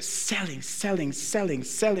were just selling.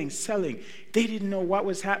 They didn't know what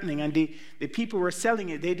was happening. And the people were selling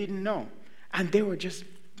it, they didn't know. And they were just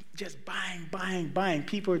buying.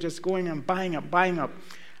 People were just going and buying up.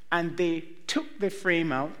 And they took the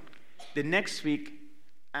frame out the next week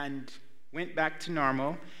and went back to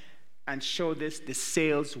normal and showed this. The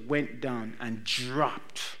sales went down and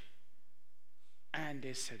dropped. And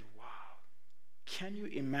they said, wow, can you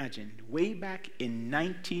imagine? Way back in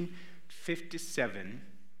 1957, 1957,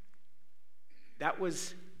 that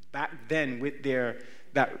was back then with their,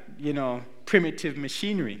 primitive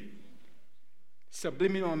machinery.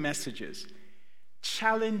 Subliminal messages.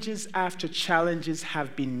 Challenges after challenges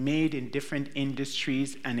have been made in different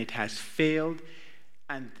industries, and it has failed,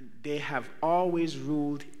 and they have always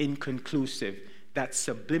ruled inconclusive. That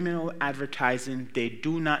subliminal advertising, they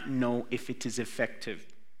do not know if it is effective.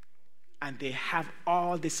 And they have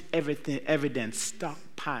all this evidence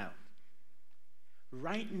stockpiled.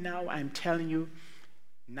 Right now, I'm telling you,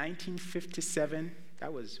 1957,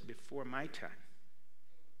 that was before my time.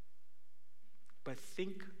 But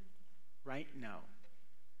think right now,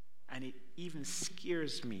 and it even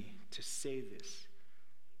scares me to say this,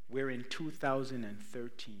 we're in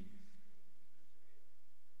 2013.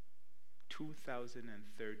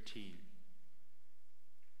 2013.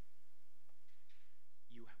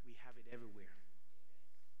 We have it everywhere.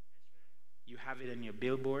 You have it on your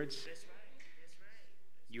billboards.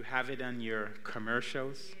 You have it on your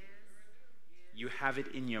commercials. You have it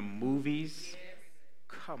in your movies.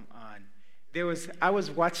 Come on. I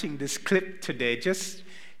was watching this clip today, just,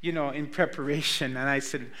 in preparation, and I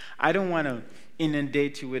said, I don't want to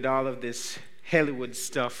inundate you with all of this Hollywood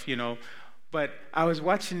stuff, but I was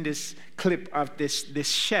watching this clip of this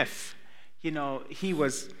chef. He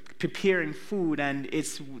was preparing food, and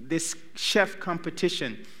it's this chef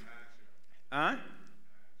competition. Huh?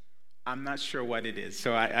 I'm not sure what it is,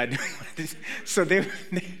 so I don't. So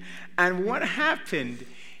and what happened?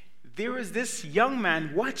 There was this young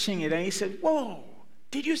man watching it, and he said, "Whoa,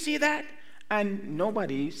 did you see that?" And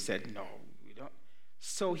nobody said no. We don't.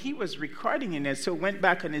 So he was recording it, so went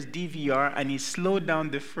back on his DVR, and he slowed down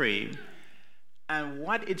the frame. And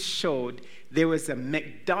what it showed, there was a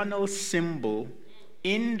McDonald's symbol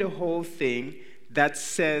in the whole thing that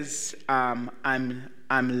says, "I'm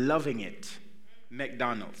loving it."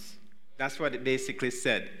 McDonald's. That's what it basically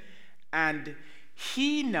said. And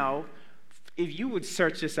he now, if you would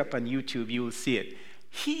search this up on YouTube, you will see it.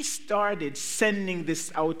 He started sending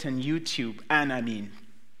this out on YouTube, and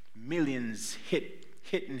millions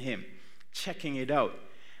hitting him, checking it out,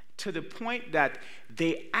 to the point that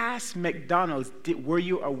they asked McDonald's, were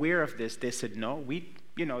you aware of this? They said, no,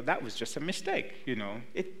 that was just a mistake,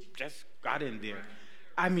 it just got in there.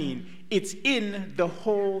 It's in the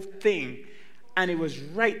whole thing. And it was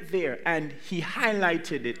right there, and he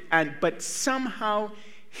highlighted it, but somehow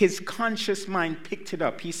his conscious mind picked it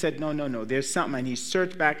up. He said, no, there's something, and he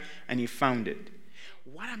searched back, and he found it.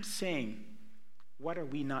 What I'm saying, what are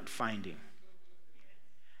we not finding?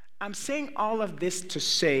 I'm saying all of this to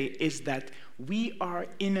say is that we are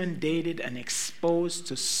inundated and exposed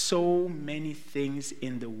to so many things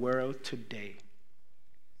in the world today.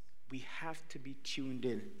 We have to be tuned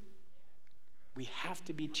in. We have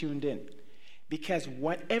to be tuned in. Because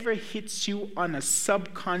whatever hits you on a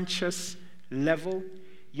subconscious level,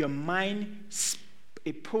 your mind,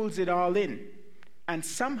 it pulls it all in. And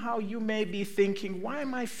somehow you may be thinking, why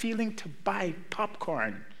am I feeling to buy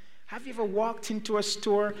popcorn? Have you ever walked into a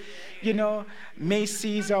store,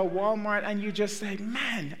 Macy's or Walmart, and you just say,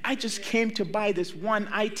 man, I just came to buy this one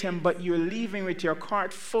item, but you're leaving with your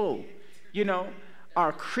cart full,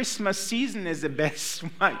 Our Christmas season is the best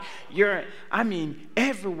one.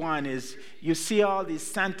 Everyone is, you see all these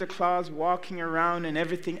Santa Claus walking around and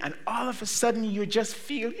everything, and all of a sudden you just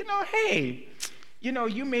feel, hey,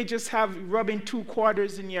 you may just have rubbing 2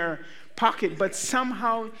 quarters in your pocket, but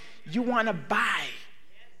somehow you want to buy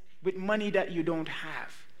with money that you don't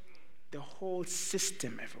have. The whole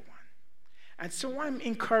system, everyone. And so I'm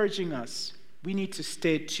encouraging us, we need to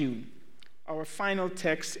stay tuned. Our final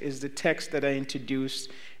text is the text that I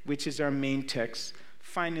introduced, which is our main text.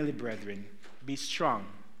 Finally, brethren, be strong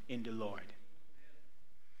in the Lord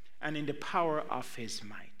and in the power of his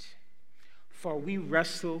might. For we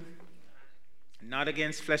wrestle not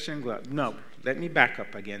against flesh and blood. No, let me back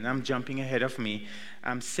up again. I'm jumping ahead of me.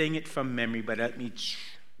 I'm saying it from memory, but let me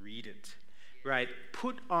read it. Right?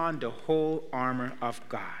 Put on the whole armor of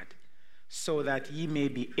God, so that ye may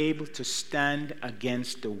be able to stand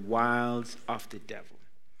against the wiles of the devil.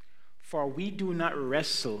 For we do not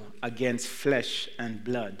wrestle against flesh and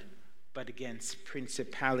blood, but against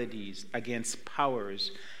principalities, against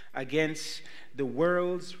powers, against the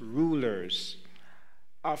world's rulers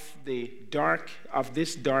of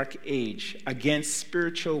this dark age, against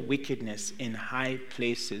spiritual wickedness in high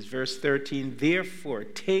places. Verse 13, therefore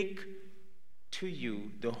take to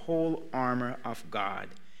you the whole armor of God,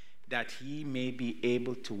 that ye may be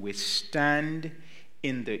able to withstand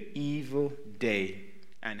in the evil day,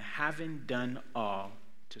 and having done all,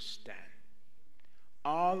 to stand.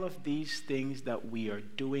 All of these things that we are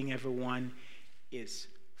doing, everyone, is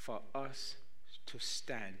for us to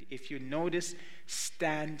stand. If you notice,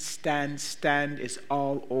 stand, stand, stand is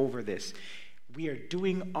all over this. We are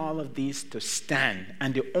doing all of these to stand.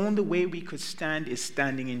 And the only way we could stand is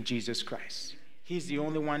standing in Jesus Christ. He's the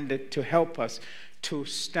only one to help us to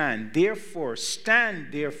stand. Therefore,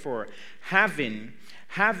 stand, therefore, having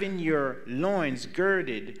your loins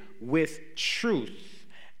girded with truth,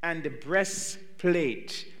 and the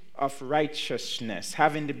breastplate of righteousness,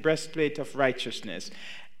 having the breastplate of righteousness,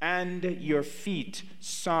 and your feet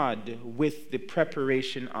shod with the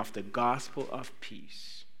preparation of the gospel of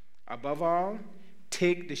peace. Above all,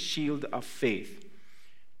 take the shield of faith,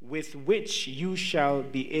 with which you shall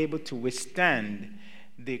be able to withstand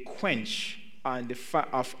the quench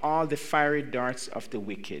of all the fiery darts of the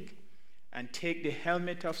wicked, and take the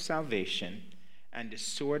helmet of salvation and the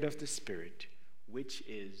sword of the Spirit, which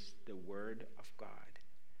is the word of God,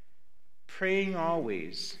 praying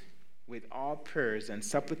always with all prayers and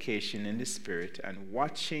supplication in the Spirit, and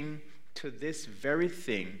watching to this very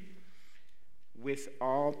thing with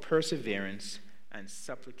all perseverance and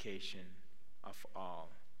supplication of all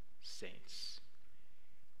saints.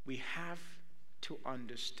 We have to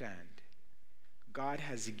understand God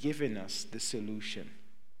has given us the solution.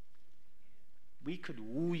 We could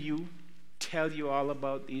woo you, tell you all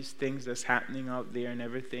about these things that's happening out there and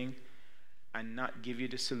everything, and not give you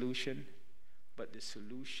the solution. But the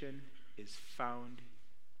solution is found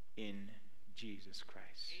in Jesus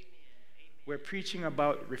Christ. Amen. We're preaching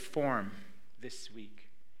about reform this week.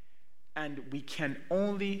 And the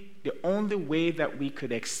only way that we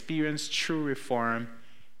could experience true reform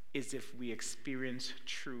is if we experience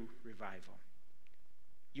true revival.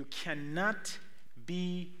 You cannot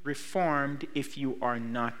be reformed if you are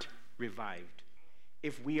not revived.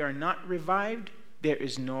 If we are not revived, there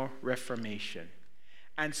is no reformation.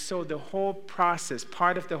 And so the whole process,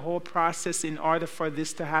 part of the whole process, in order for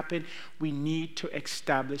this to happen, we need to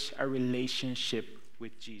establish a relationship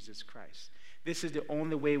with Jesus Christ. This is the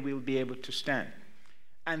only way we'll be able to stand.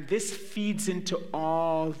 And this feeds into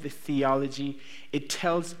all the theology. It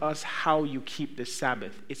tells us how you keep the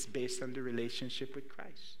Sabbath. It's based on the relationship with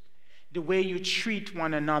Christ. The way you treat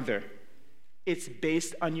one another, it's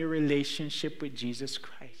based on your relationship with Jesus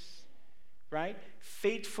Christ. Right?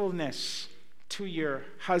 Faithfulness to your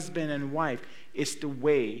husband and wife is the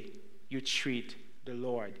way you treat the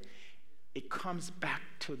Lord. It comes back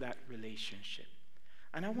to that relationship.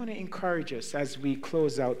 And I want to encourage us as we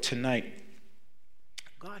close out tonight.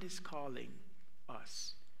 God is calling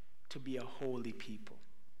us to be a holy people,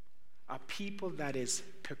 a people that is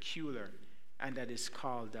peculiar and that is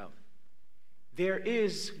called out. There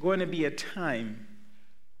is going to be a time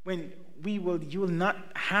when you will not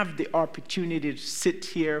have the opportunity to sit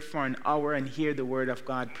here for an hour and hear the word of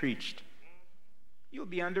God preached. You'll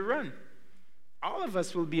be on the run. All of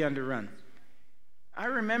us will be on the run. I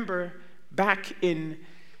remember back in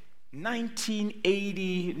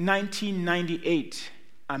 1998,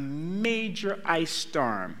 a major ice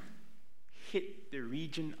storm hit the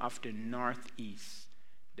region of the Northeast.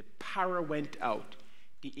 The power went out.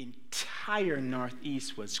 The entire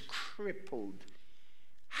Northeast was crippled.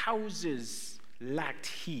 Houses lacked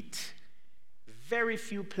heat. Very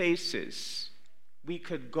few places we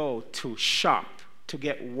could go to shop, to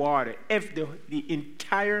get water. If the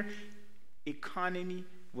entire economy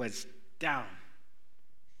was down.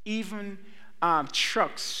 Even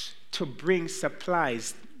trucks to bring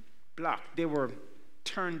supplies blocked. They were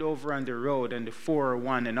turned over on the road and the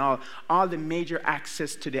 401 and all the major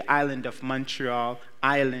access to the island of Montreal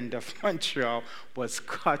was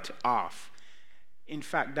cut off. In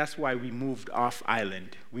fact, that's why we moved off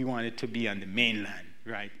island. We wanted to be on the mainland,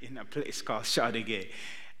 right, in a place called Chateauguay.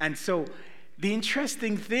 And so the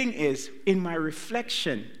interesting thing is, in my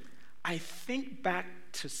reflection, I think back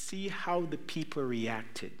to see how the people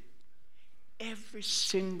reacted. Every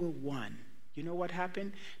single one. You know what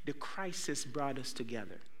happened? The crisis brought us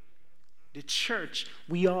together. The church,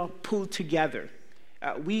 we all pulled together.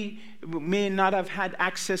 We may not have had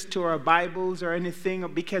access to our Bibles or anything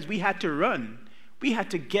because we had to run. We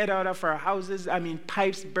had to get out of our houses.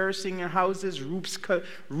 Pipes bursting in houses,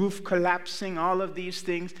 roof collapsing, all of these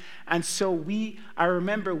things. And so I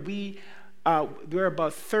remember there were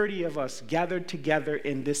about 30 of us gathered together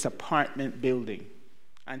in this apartment building.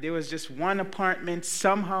 And there was just one apartment.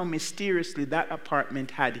 Somehow, mysteriously, that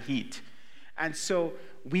apartment had heat. And so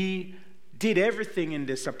we did everything in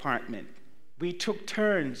this apartment. We took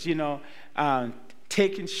turns,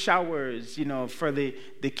 taking showers, for the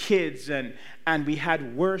kids. And we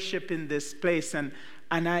had worship in this place. And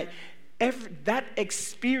that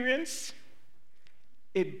experience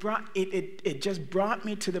it just brought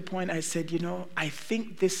me to the point I said, I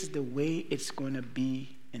think this is the way it's going to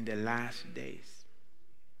be in the last days.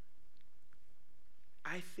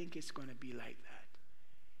 I think it's going to be like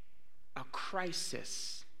that. A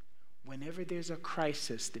crisis. Whenever there's a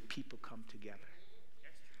crisis, the people come together.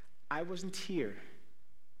 I wasn't here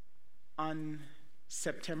on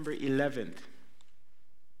September 11th,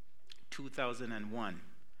 2001,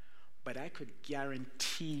 but I could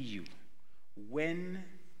guarantee you when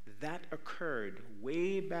that occurred,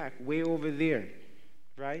 way back, way over there,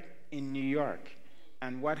 right, in New York,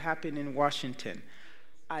 and what happened in Washington,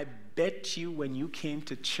 I bet you when you came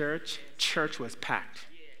to church, church was packed.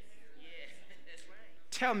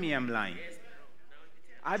 Tell me I'm lying.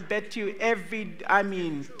 I bet you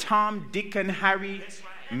Tom, Dick, and Harry,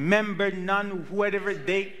 member, none, whatever,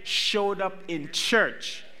 they showed up in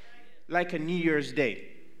church like a New Year's Day.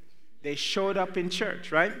 They showed up in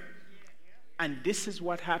church, right? And this is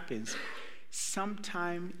what happens.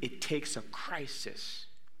 Sometimes it takes a crisis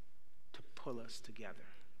to pull us together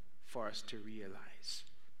for us to realize.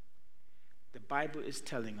 The Bible is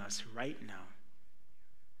telling us right now,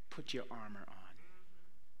 put your armor on.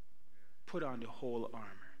 Put on the whole armor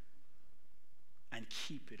and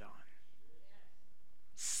keep it on.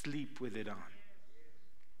 Sleep with it on.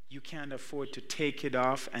 You can't afford to take it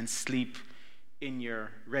off and sleep in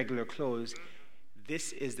your regular clothes.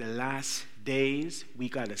 This is the last days. We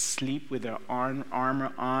got to sleep with our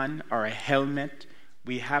armor on, or a helmet.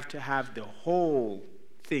 We have to have the whole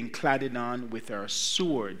thing cladded on with our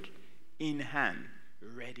sword in hand,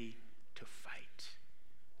 ready to fight.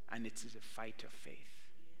 And it is a fight of faith.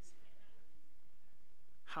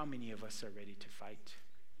 How many of us are ready to fight?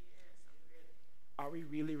 Are we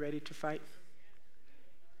really ready to fight?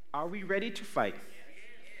 Are we ready to fight?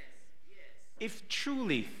 If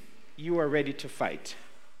truly you are ready to fight,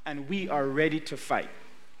 and we are ready to fight,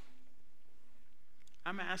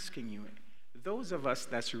 I'm asking you, those of us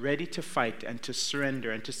that's ready to fight and to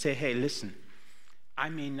surrender and to say, hey, listen, I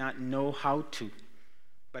may not know how to,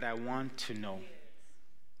 but I want to know.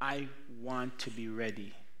 I want to be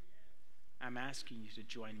ready. I'm asking you to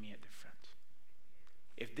join me at the front.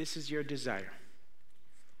 If this is your desire,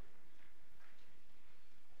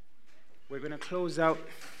 we're going to close out,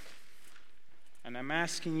 and I'm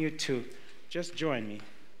asking you to just join me.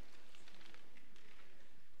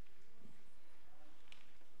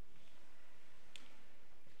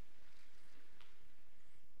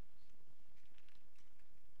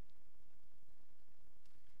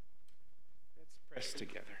 Let's press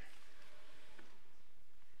together.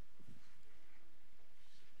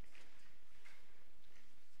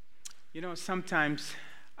 Sometimes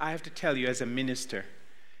I have to tell you as a minister,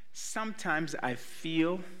 sometimes I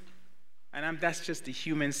feel, and that's just the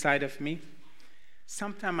human side of me,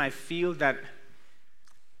 sometimes I feel that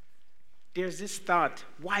there's this thought,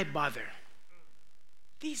 why bother?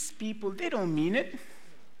 These people, they don't mean it.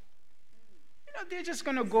 They're just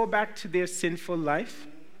going to go back to their sinful life.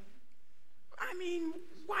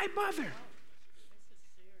 Why bother?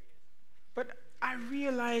 But I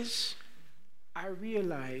realize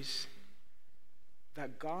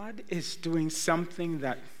that God is doing something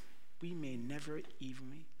that we may never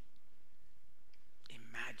even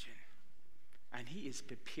imagine. And He is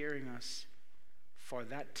preparing us for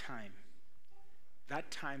that time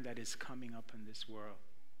that is coming up in this world.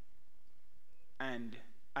 And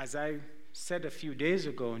as I said a few days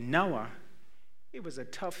ago, Noah, it was a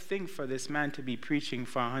tough thing for this man to be preaching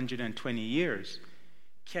for 120 years.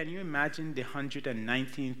 Can you imagine the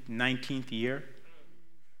 119th year?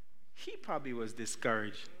 He probably was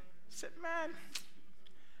discouraged. He said, man,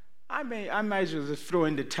 I might as well just throw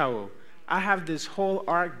in the towel. I have this whole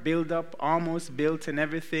ark built up, almost built and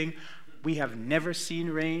everything. We have never seen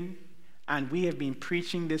rain, and we have been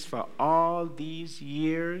preaching this for all these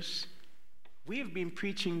years. We have been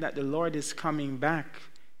preaching that the Lord is coming back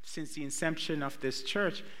since the inception of this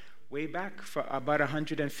church, way back for about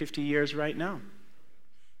 150 years right now.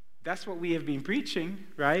 That's what we have been preaching,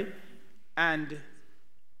 right? And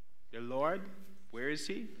the Lord, where is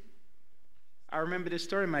He? I remember the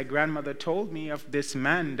story my grandmother told me of this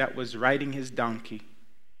man that was riding his donkey.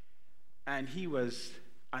 And he was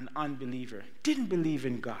an unbeliever, didn't believe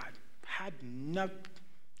in God,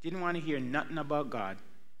 didn't want to hear nothing about God.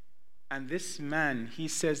 And this man, he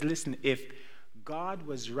says, listen, if God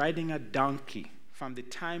was riding a donkey from the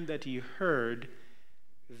time that he heard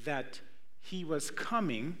that He was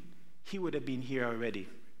coming, He would have been here already.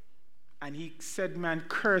 And he said, man,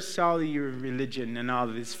 curse all your religion and all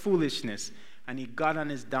of this foolishness. And he got on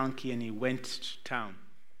his donkey and he went to town.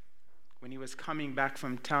 When he was coming back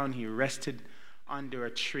from town, he rested under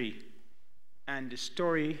a tree. And the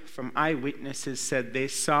story from eyewitnesses said they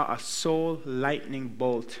saw a soul lightning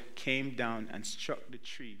bolt came down and struck the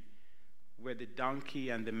tree where the donkey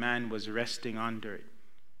and the man was resting under it.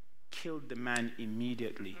 Killed the man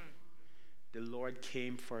immediately. The Lord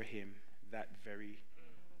came for him that very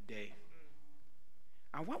day.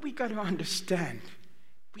 And what we got to understand,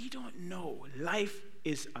 we don't know. Life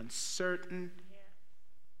is uncertain.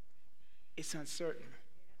 It's uncertain.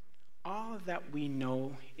 All that we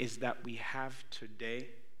know is that we have today,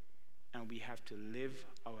 and we have to live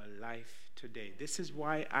our life today. This is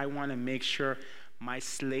why I want to make sure my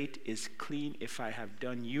slate is clean. If I have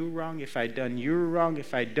done you wrong, if I done you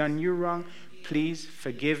wrong, please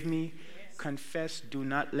forgive me. Confess. Do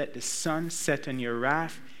not let the sun set on your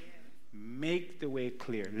wrath. Make the way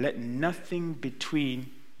clear. Let nothing between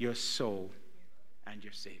your soul and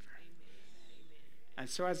your Savior. And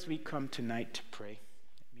so as we come tonight to pray,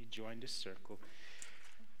 join the circle.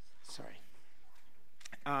 Sorry.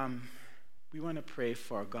 We want to pray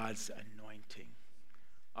for God's anointing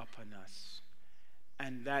upon us,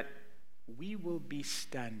 and that we will be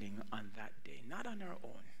standing on that day, not on our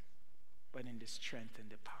own, but in the strength and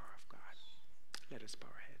the power of God. Let us bow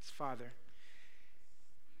our heads. Father,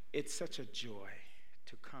 it's such a joy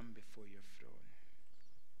to come before your throne.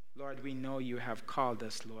 Lord, we know you have called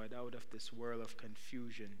us, Lord, out of this world of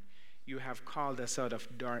confusion. You have called us out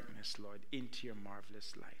of darkness, Lord, into your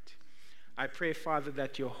marvelous light. I pray, Father,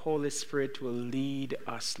 that your Holy Spirit will lead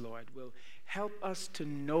us, Lord, will help us to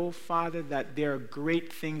know, Father, that there are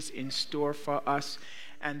great things in store for us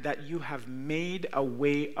and that you have made a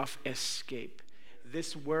way of escape.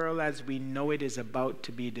 This world as we know it is about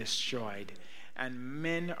to be destroyed, and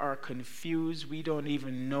men are confused. We don't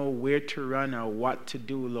even know where to run or what to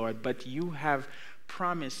do, Lord, but you have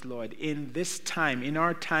promise, Lord, in this time, in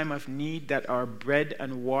our time of need, that our bread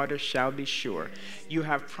and water shall be sure. You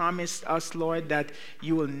have promised us, Lord, that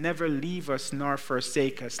you will never leave us nor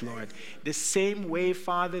forsake us, Lord. The same way,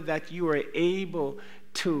 Father, that you are able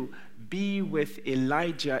to be with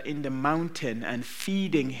Elijah in the mountain and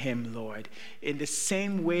feeding him, Lord, in the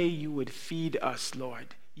same way you would feed us,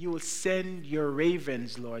 Lord. You will send your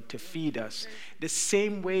ravens, Lord, to feed us. The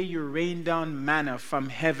same way you rain down manna from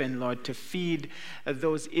heaven, Lord, to feed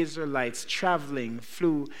those Israelites traveling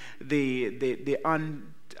through the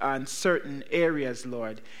uncertain areas,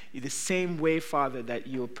 Lord. The same way, Father, that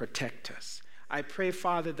you will protect us. I pray,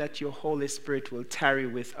 Father, that your Holy Spirit will tarry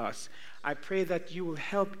with us. I pray that you will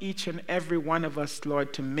help each and every one of us,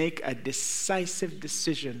 Lord, to make a decisive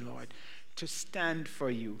decision, Lord, to stand for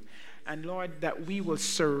you. And Lord, that we will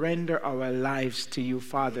surrender our lives to you,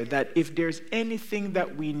 Father, that if there's anything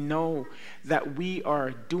that we know that we are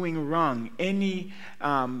doing wrong, any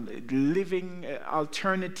living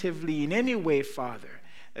alternatively in any way, Father,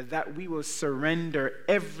 that we will surrender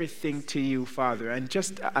everything to you, Father, and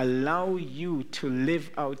just allow you to live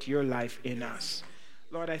out your life in us.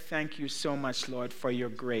 Lord, I thank you so much, Lord, for your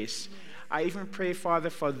grace. I even pray, Father,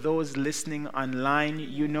 for those listening online.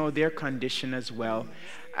 You know their condition as well.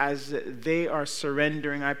 As they are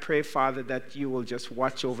surrendering, I pray, Father, that you will just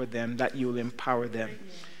watch over them, that you will empower them.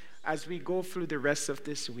 As we go through the rest of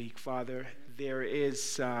this week, Father, there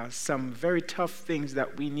is some very tough things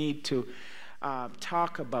that we need to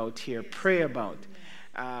talk about here, pray about.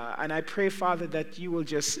 And I pray, Father, that you will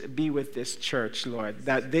just be with this church, Lord,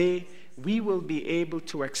 that we will be able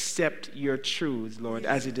to accept your truths, Lord,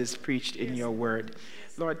 as it is preached in your word.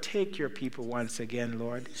 Lord, take your people once again,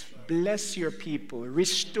 Lord. Bless your people.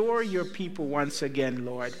 Restore your people once again,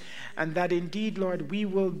 Lord. And that indeed, Lord, we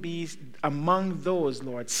will be among those,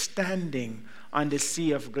 Lord, standing on the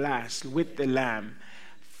sea of glass with the Lamb.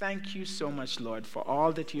 Thank you so much, Lord, for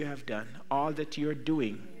all that you have done, all that you're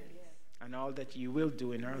doing, and all that you will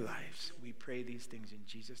do in our lives. We pray these things in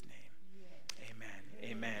Jesus' name. Amen.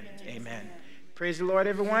 Amen. Amen. Praise the Lord,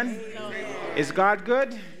 everyone. Is God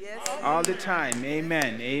good? Yes. All the time.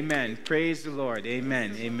 Amen. Amen. Praise the Lord.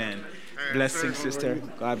 Amen. Amen. Blessing, sister.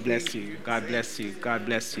 God bless you. God bless you. God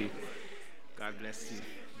bless you. God bless you.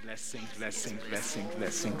 Blessings, blessings, blessings,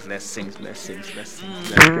 blessings, blessings, blessings, blessings, blessings,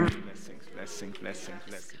 blessings, blessings,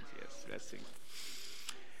 blessings. Yes, blessings.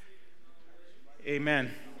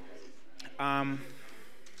 Amen.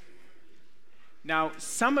 Now,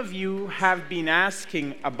 some of you have been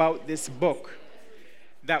asking about this book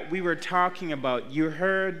that we were talking about. You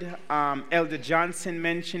heard Elder Johnson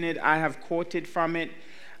mention it. I have quoted from it.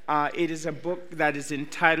 It is a book that is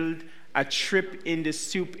entitled A Trip into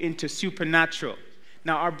Supernatural.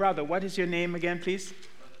 Now, our brother, what is your name again, please?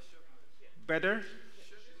 Brother?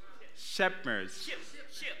 Shipman.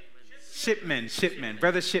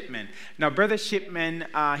 Brother Shipman. Now, Brother Shipman,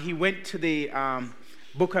 he went to the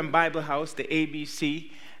Book and Bible House, the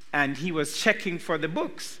ABC, and he was checking for the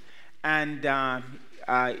books, and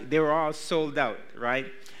they were all sold out, right?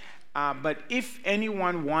 But if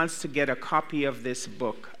anyone wants to get a copy of this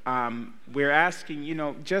book, we're asking,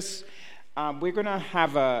 we're going to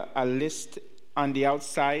have a list on the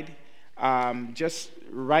outside. Just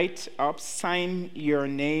write up, sign your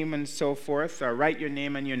name and so forth, or write your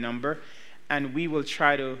name and your number, and we will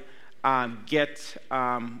try to get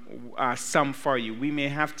some for you. We may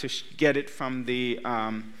have to get it from the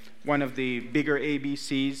one of the bigger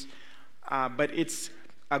ABCs, but it's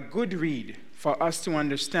a good read for us to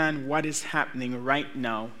understand what is happening right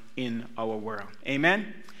now in our world.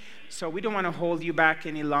 Amen? So we don't want to hold you back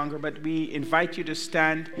any longer, but we invite you to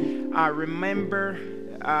stand. Remember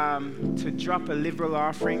to drop a liberal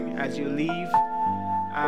offering as you leave.